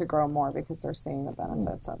get it to grow more because they're seeing the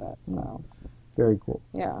benefits of it. So, Very cool.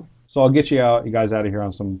 yeah. So I'll get you guys out of here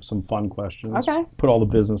on some fun questions. Okay. Put all the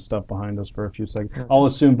business stuff behind us for a few seconds. I'll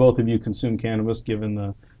assume both of you consume cannabis, given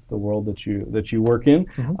the world that you work in.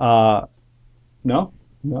 No?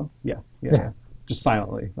 Yeah. Just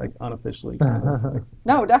silently, like unofficially. Kind of, like,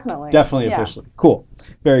 No, definitely. definitely Yeah. officially. Cool.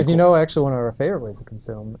 Very cool. Actually, one of our favorite ways to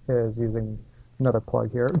consume is using another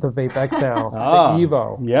plug here, the Vape XL, Ah, the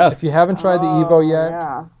Evo. yes. If you haven't tried the Evo yet,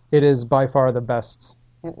 Yeah. it is by far the best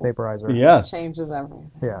It vaporizer. Yes. changes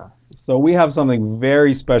everything. Yeah. So we have something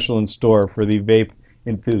very special in store for the vape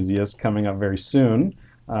enthusiasts coming up very soon,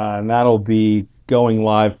 and that'll be going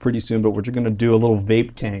live pretty soon. But we're just going to do a little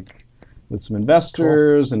vape tank with some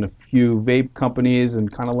investors and a few vape companies, and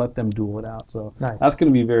kind of let them duel it out. So Nice. that's going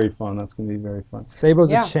to be very fun. Sabo's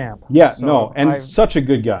Yeah. a champ. Yeah, So no, and I- such a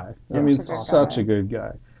good guy. I mean, Such a good such guy. a good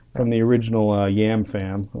guy. from the original Yam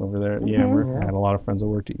fam over there at Yammer. Yeah. I had a lot of friends that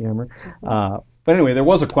worked at Yammer. But anyway, there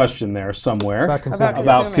was a question there somewhere About consuming.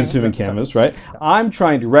 about consuming cannabis, right? I'm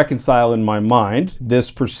trying to reconcile in my mind this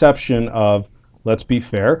perception of, let's be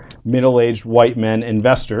fair, middle-aged white men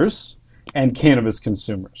investors and cannabis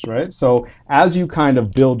consumers, right? So as you kind of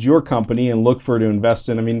build your company and look for to invest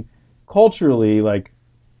in, I mean, culturally, like,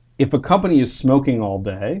 if a company is smoking all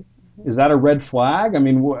day, is that a red flag? I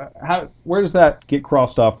mean, where does that get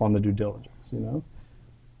crossed off on the due diligence, you know?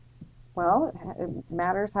 Well, it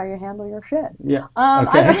matters how you handle your shit. Yeah.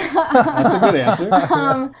 Okay. That's a good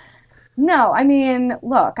answer. No, I mean,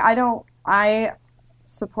 look, I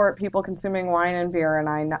support people consuming wine and beer,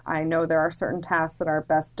 and I know there are certain tasks that are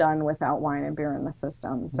best done without wine and beer in the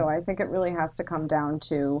system. So I think it really has to come down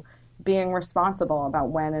to being responsible about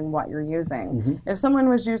when and what you're using. If someone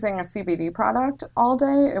was using a CBD product all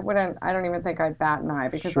day, I don't even think I'd bat an eye,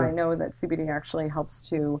 because I know that CBD actually helps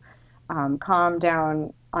to calm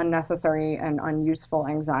down unnecessary and unuseful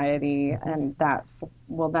anxiety, and that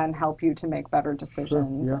will then help you to make better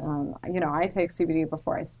decisions. You know, I take CBD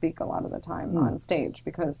before I speak a lot of the time on stage,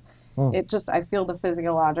 because I feel the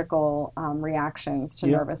physiological reactions to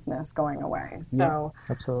nervousness going away. So,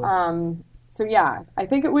 Absolutely. So yeah, I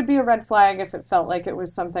think it would be a red flag if it felt like it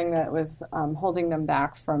was something that was holding them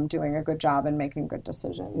back from doing a good job and making good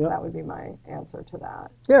decisions. That would be my answer to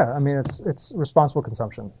that. Yeah, I mean, it's responsible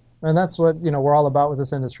consumption. And that's what, you know, we're all about with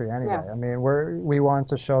this industry anyway. Yeah. I mean, we want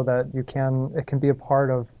to show that it can be a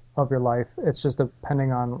part of your life. It's just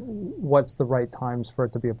depending on what's the right times for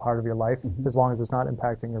it to be a part of your life, as long as it's not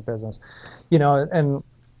impacting your business. You know, and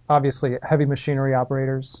obviously heavy machinery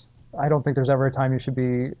operators, I don't think there's ever a time you should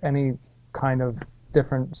be any kind of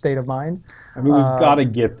different state of mind. I mean, we've got to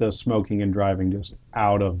get the smoking and driving just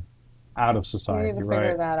out of We society, need to right?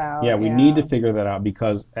 figure that out. Yeah, we need to figure that out,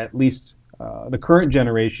 because at least the current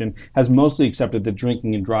generation has mostly accepted that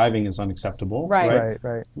drinking and driving is unacceptable. Right.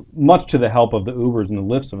 Right. Much to the help of the Ubers and the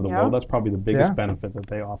Lyfts of the Yeah. world. That's probably the biggest Yeah. benefit that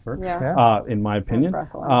they offer, Yeah. in my opinion.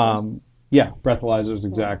 Breathalyzers. Breathalyzers,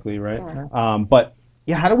 exactly, right? Yeah. But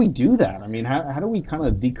yeah, how do we do that? I mean, how do we kind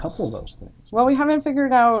of decouple those things? Well, we haven't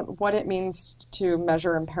figured out what it means to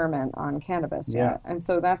measure impairment on cannabis Yeah. yet. And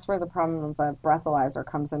so that's where the problem of a breathalyzer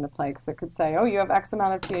comes into play, because it could say, oh, you have X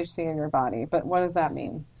amount of THC in your body. But what does that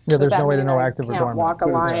mean? Yeah, Does there's that no way to mean know I active or can't dormant. walk a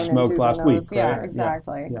line and Smoked do the last nose? week, Yeah, right?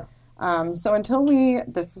 exactly. Yeah. So until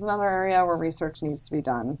this is another area where research needs to be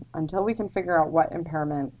done. Until we can figure out what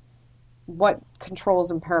controls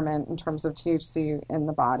impairment in terms of THC in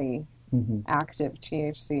the body, active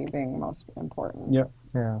THC being most important. Yeah.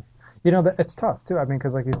 Yeah. You know, it's tough too. I mean,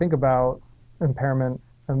 because like you think about impairment,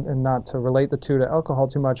 and not to relate the two to alcohol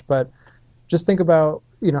too much, but just think about,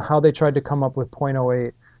 you know, how they tried to come up with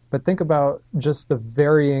 0.08, but think about just the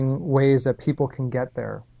varying ways that people can get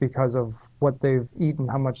there because of what they've eaten,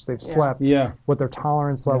 how much they've slept, what their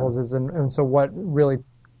tolerance levels is, and so what really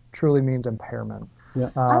truly means impairment. Yeah.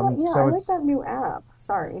 I like that new app.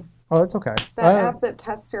 Sorry. Oh, that's okay. That app that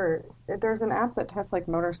tests there's an app that tests like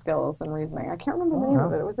motor skills and reasoning. I can't remember the name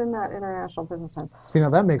of it. It was in that International Business Times. See, now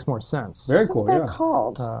that makes more sense. Very cool. What's that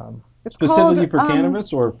called? It's Specifically called, for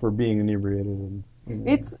cannabis or for being inebriated? And,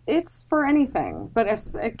 It's for anything, but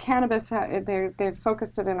cannabis. They've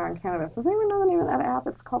focused it in on cannabis. Does anyone know the name of that app?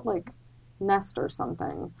 It's called like Nest or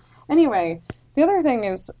something. Anyway, the other thing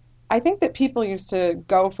is, I think that people used to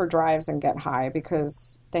go for drives and get high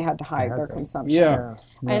because they had to hide their consumption. Yeah.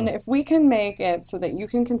 And if we can make it so that you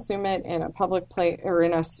can consume it in a public place or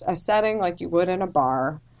in a setting like you would in a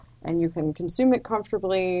bar, and you can consume it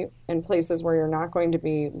comfortably in places where you're not going to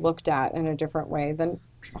be looked at in a different way, then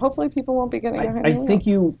hopefully people won't be getting it. I think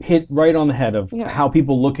you hit right on the head of how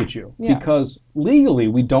people look at you. Yeah. Because legally,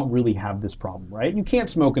 we don't really have this problem, right? You can't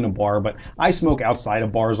smoke in a bar, but I smoke outside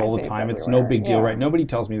of bars all the time. It's no big deal, right? Nobody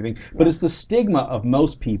tells me anything. But it's the stigma of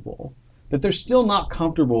most people that they're still not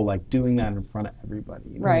comfortable like doing that in front of everybody.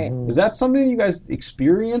 You know? Right. Is that something you guys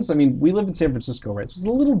experience? I mean, we live in San Francisco, right? So it's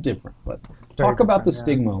a little different, but talk about the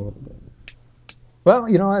stigma a little bit. Well,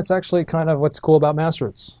 you know, that's actually kind of what's cool about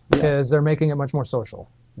Massroots is they're making it much more social.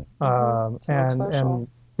 And as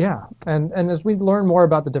we learn more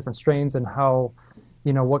about the different strains and how,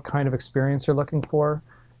 you know, what kind of experience you're looking for,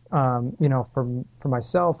 you know, for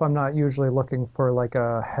myself, I'm not usually looking for like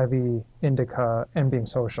a heavy indica and being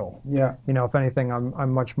social. Yeah. You know, if anything,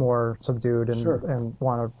 I'm much more subdued and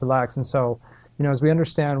want to relax. And so, you know, as we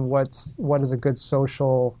understand what is a good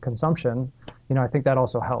social consumption, you know, I think that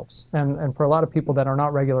also helps. And for a lot of people that are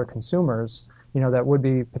not regular consumers, you know, that would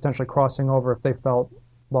be potentially crossing over if they felt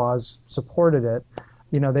laws supported it,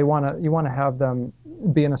 you know, you want to have them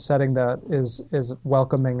be in a setting that is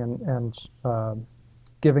welcoming and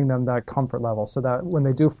giving them that comfort level so that when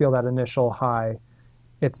they do feel that initial high,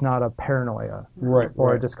 it's not a paranoia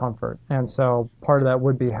or a discomfort. And so part of that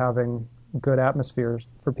would be having good atmospheres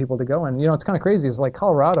for people to go in. You know, it's kind of crazy. It's like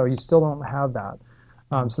Colorado, you still don't have that.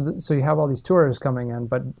 So you have all these tourists coming in,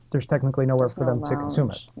 but there's technically nowhere for them to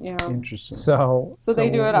consume it. Yeah. Interesting. So they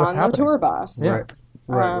do it on the tour bus. Yeah.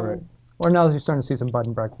 Right. Or now you're starting to see some bed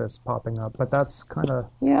and breakfasts popping up, but that's kind of...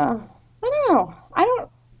 Yeah. I don't know. I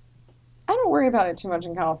don't worry about it too much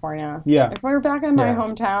in California. Yeah. If we were back in my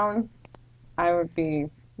hometown, I would be...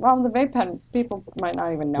 Well, the vape pen people might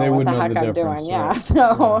not even know what the heck I'm doing. Yeah. Right.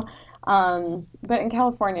 So... but in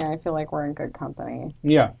California, I feel like we're in good company.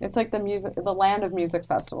 Yeah. It's like the land of music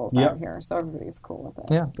festivals out here, so everybody's cool with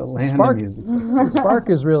it. Yeah. The land of music. Spark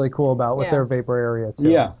is really cool about with their vapor area too.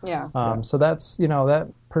 Yeah. Yeah. So that's, you know, that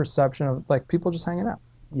perception of like people just hanging out.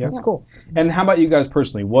 Yeah. That's cool. And how about you guys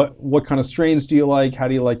personally? What kind of strains do you like? How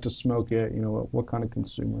do you like to smoke it? You know, what kind of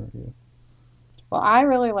consumer are you? Well, I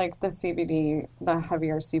really like the CBD, the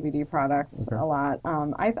heavier CBD products a lot.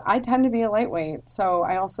 I tend to be a lightweight, so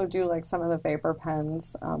I also do like some of the vapor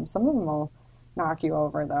pens. Some of them will knock you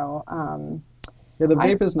over, though. Yeah, the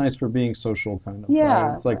vape is nice for being social, kind of. Yeah.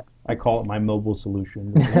 Right? It's like, I call it my mobile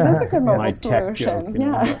solution. It is a good mobile my tech solution. joke, you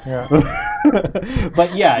know? Yeah.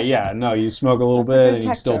 But no, you smoke a little That's a good bit and you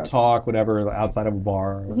tech still joke. talk, whatever, outside of a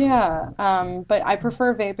bar. Yeah. But I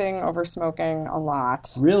prefer vaping over smoking a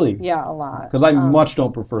lot. Really? Yeah, a lot. Because I much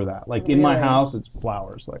don't prefer that. Like in my Really? house, it's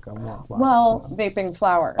flowers. Like I want flowers. Well, vaping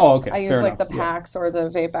flowers. Oh, okay, I use fair like the enough, yeah. packs or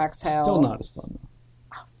the Vape Exhale. Still not as fun. Though.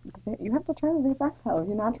 You have to try the Vape Exhale. Have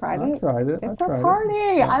you not tried I it? tried it. It's I a tried party.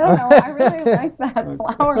 It. I don't know. I really like that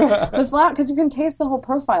flower. The flower, because you can taste the whole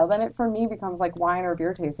profile. Then it, for me, becomes like wine or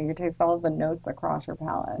beer tasting. You taste all of the notes across your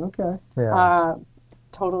palate. Okay. Yeah.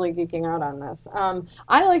 Totally geeking out on this.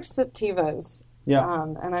 I like sativas. Yeah.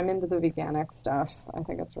 And I'm into the veganic stuff. I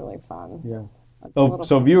think it's really fun. Yeah. It's a Oh, little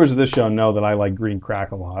so viewers of this show know that I like green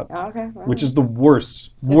crack a lot, okay. Right. which is the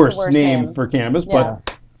worst the worst name name. for cannabis, Yeah.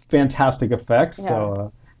 but fantastic effects. Yeah.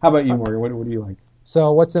 So, how about you, Morgan? What do you like?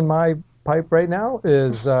 So what's in my pipe right now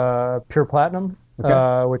is Pure Platinum,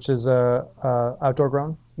 Okay. which is outdoor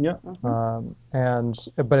grown. Yeah.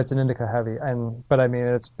 But it's an indica heavy, but I mean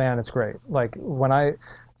it's great. Like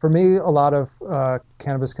for me, a lot of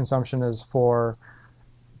cannabis consumption is for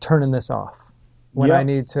turning this off when Yeah. I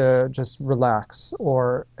need to just relax,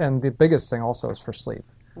 and the biggest thing also is for sleep.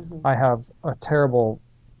 I have a terrible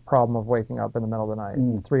problem of waking up in the middle of the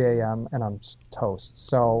night, 3 a.m., and I'm toast.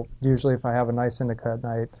 So usually if I have a nice indica at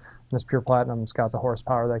night, this Pure Platinum's got the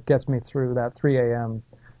horsepower that gets me through that 3 a.m.,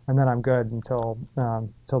 and then I'm good until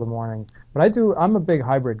the morning. But I'm a big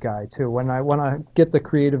hybrid guy too. When I get the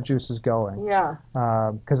creative juices going, Yeah.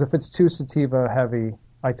 because if it's too sativa heavy,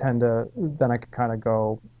 I tend to then I can kind of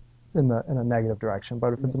go in a negative direction.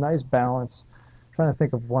 But if it's a nice balance, I'm trying to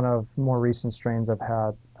think of one of more recent strains I've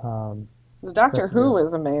had. The Doctor That's Who good.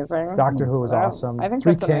 is amazing. Doctor Who was That's- awesome. I think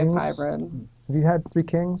Three that's Kings. a nice hybrid. Have you had Three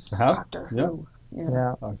Kings? Huh? Doctor Yeah. Who.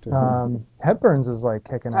 Yeah. Doctor Hepburns is like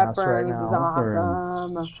kicking ass right Hepburns is now.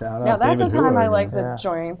 awesome. Shout out Now that's the David time Hoover, I like man. the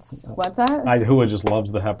joints. What's that? Hua just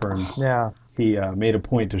loves the Hepburns. Yeah. He made a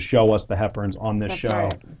point to show us the Hepburns on this That's show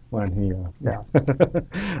right. when he.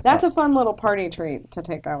 That's a fun little party treat to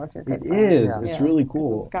take out with your good It friends. is. It's really 'Cause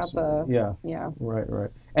cool. It's got the Yeah. Right.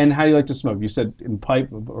 And how do you like to smoke? You said in pipe,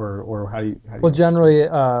 or how do you? Well, generally,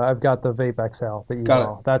 I've got the Vape XL, the Got it.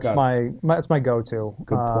 Evo. That's Got that's my go-to.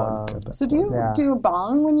 Good plug. So do you Yeah. do a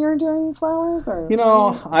bong when you're doing flowers, or You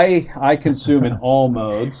know, I consume in all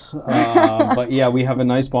modes, but yeah, we have a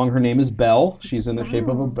nice bong. Her name is Belle. She's in the shape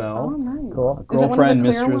of a Oh, bell. nice. Cool. Is it one of Girlfriend,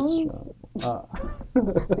 the clear mistress. ones?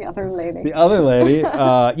 The other lady. The other lady,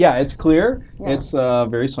 yeah, it's clear. Yeah. It's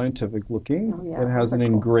very scientific looking. Oh, yeah, It has those an are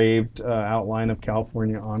cool. engraved outline of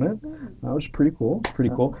California on it, which is pretty cool.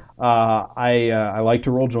 Cool. I like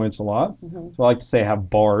to roll joints a lot. So I like to say I have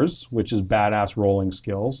bars, which is badass rolling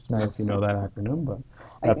skills. I don't know if you know that acronym, but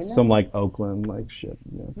that's know. some like Oakland like shit.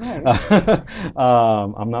 Yeah. Nice.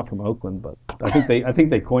 I'm not from Oakland, but I think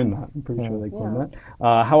they coined that. I'm pretty sure they coined that.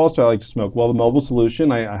 How else do I like to smoke? Well, the mobile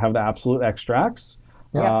solution. I have the Absolute Extracts.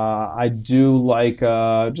 Yeah. I do like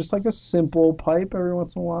just like a simple pipe every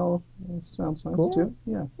once in a while. It sounds nice Cool. too.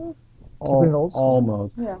 Yeah. Keeping it old school. All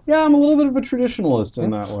modes. Yeah. I'm a little bit of a traditionalist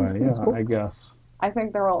in that way. Yeah, That's cool. I guess. I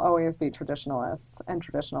think there will always be traditionalists and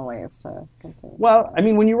traditional ways to consume. Well, I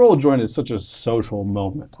mean, when you roll a joint, it's such a social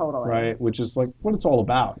moment, Totally. right? Which is like what it's all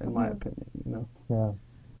about, in my opinion. You know. Yeah.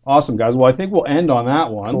 Awesome, guys. Well, I think we'll end on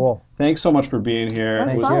that one. Cool. Thanks so much for being here.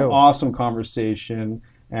 That's It was fun. an awesome conversation.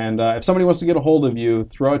 And if somebody wants to get a hold of you,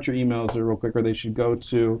 throw out your emails there real quick, or they should go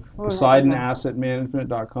to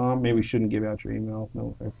PoseidonAssetManagement.com. Maybe we shouldn't give out your email.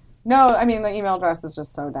 No, I mean, the email address is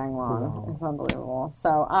just so dang long. It's unbelievable.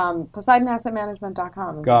 So,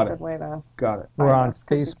 PoseidonAssetManagement.com is a good way to Got it. We're on us,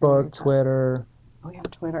 'cause you can Facebook, reach out. Twitter. Oh, yeah,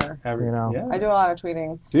 Twitter. You know. Yeah. I do a lot of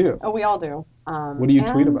tweeting. Do you? Oh, we all do. What do you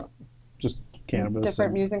tweet and about? Just cannabis, different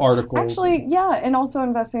and musings. articles. Actually, yeah, and also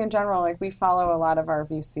investing in general. Like, we follow a lot of our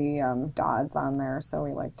VC gods on there, so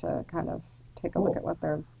we like to kind of take a look at what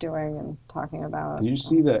they're doing and talking about. Did you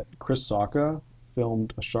see that Chris Sacca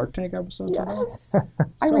filmed a Shark Tank episode today? Yes.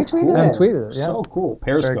 I So retweeted cool. I it. tweeted it. Yeah. So cool.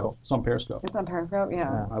 Periscope. cool. It's on Periscope. It's on Periscope,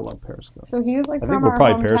 yeah. I love Periscope. So he's like I from think we're our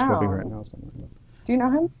probably hometown. periscoping right now. Something like that. Do you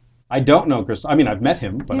know him? I don't know Chris. I mean, I've met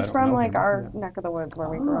him, but He's I don't from know like him. our Yeah. neck of the woods where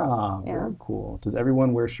we grew up. Yeah. Very cool. Does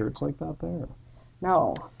everyone wear shirts like that there?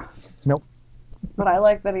 No. Nope. But I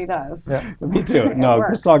like that he does. Yeah. Me too. It No, works.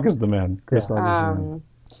 Chris Sacca's the man. Chris Sacca's the man.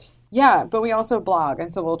 Yeah, but we also blog,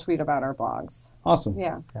 and so we'll tweet about our blogs. Awesome.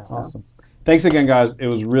 Yeah. So. Awesome. Thanks again, guys. It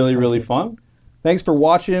was really, really fun. Thanks for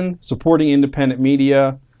watching, supporting independent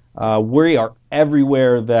media. We are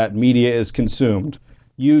everywhere that media is consumed.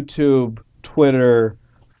 YouTube, Twitter,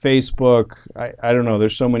 Facebook. I don't know.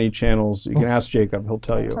 There's so many channels. You can ask Jacob. He'll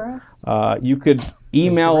tell you. Pinterest? You could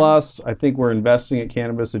email us. I think we're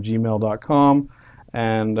investingatcannabis@gmail.com.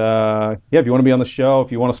 And yeah, if you want to be on the show,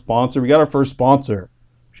 if you want to sponsor, we got our first sponsor.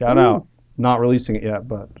 Shout out. Not releasing it yet,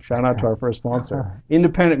 but shout out to our first sponsor.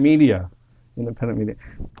 Independent media. Independent media.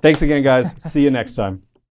 Thanks again, guys. See you next time.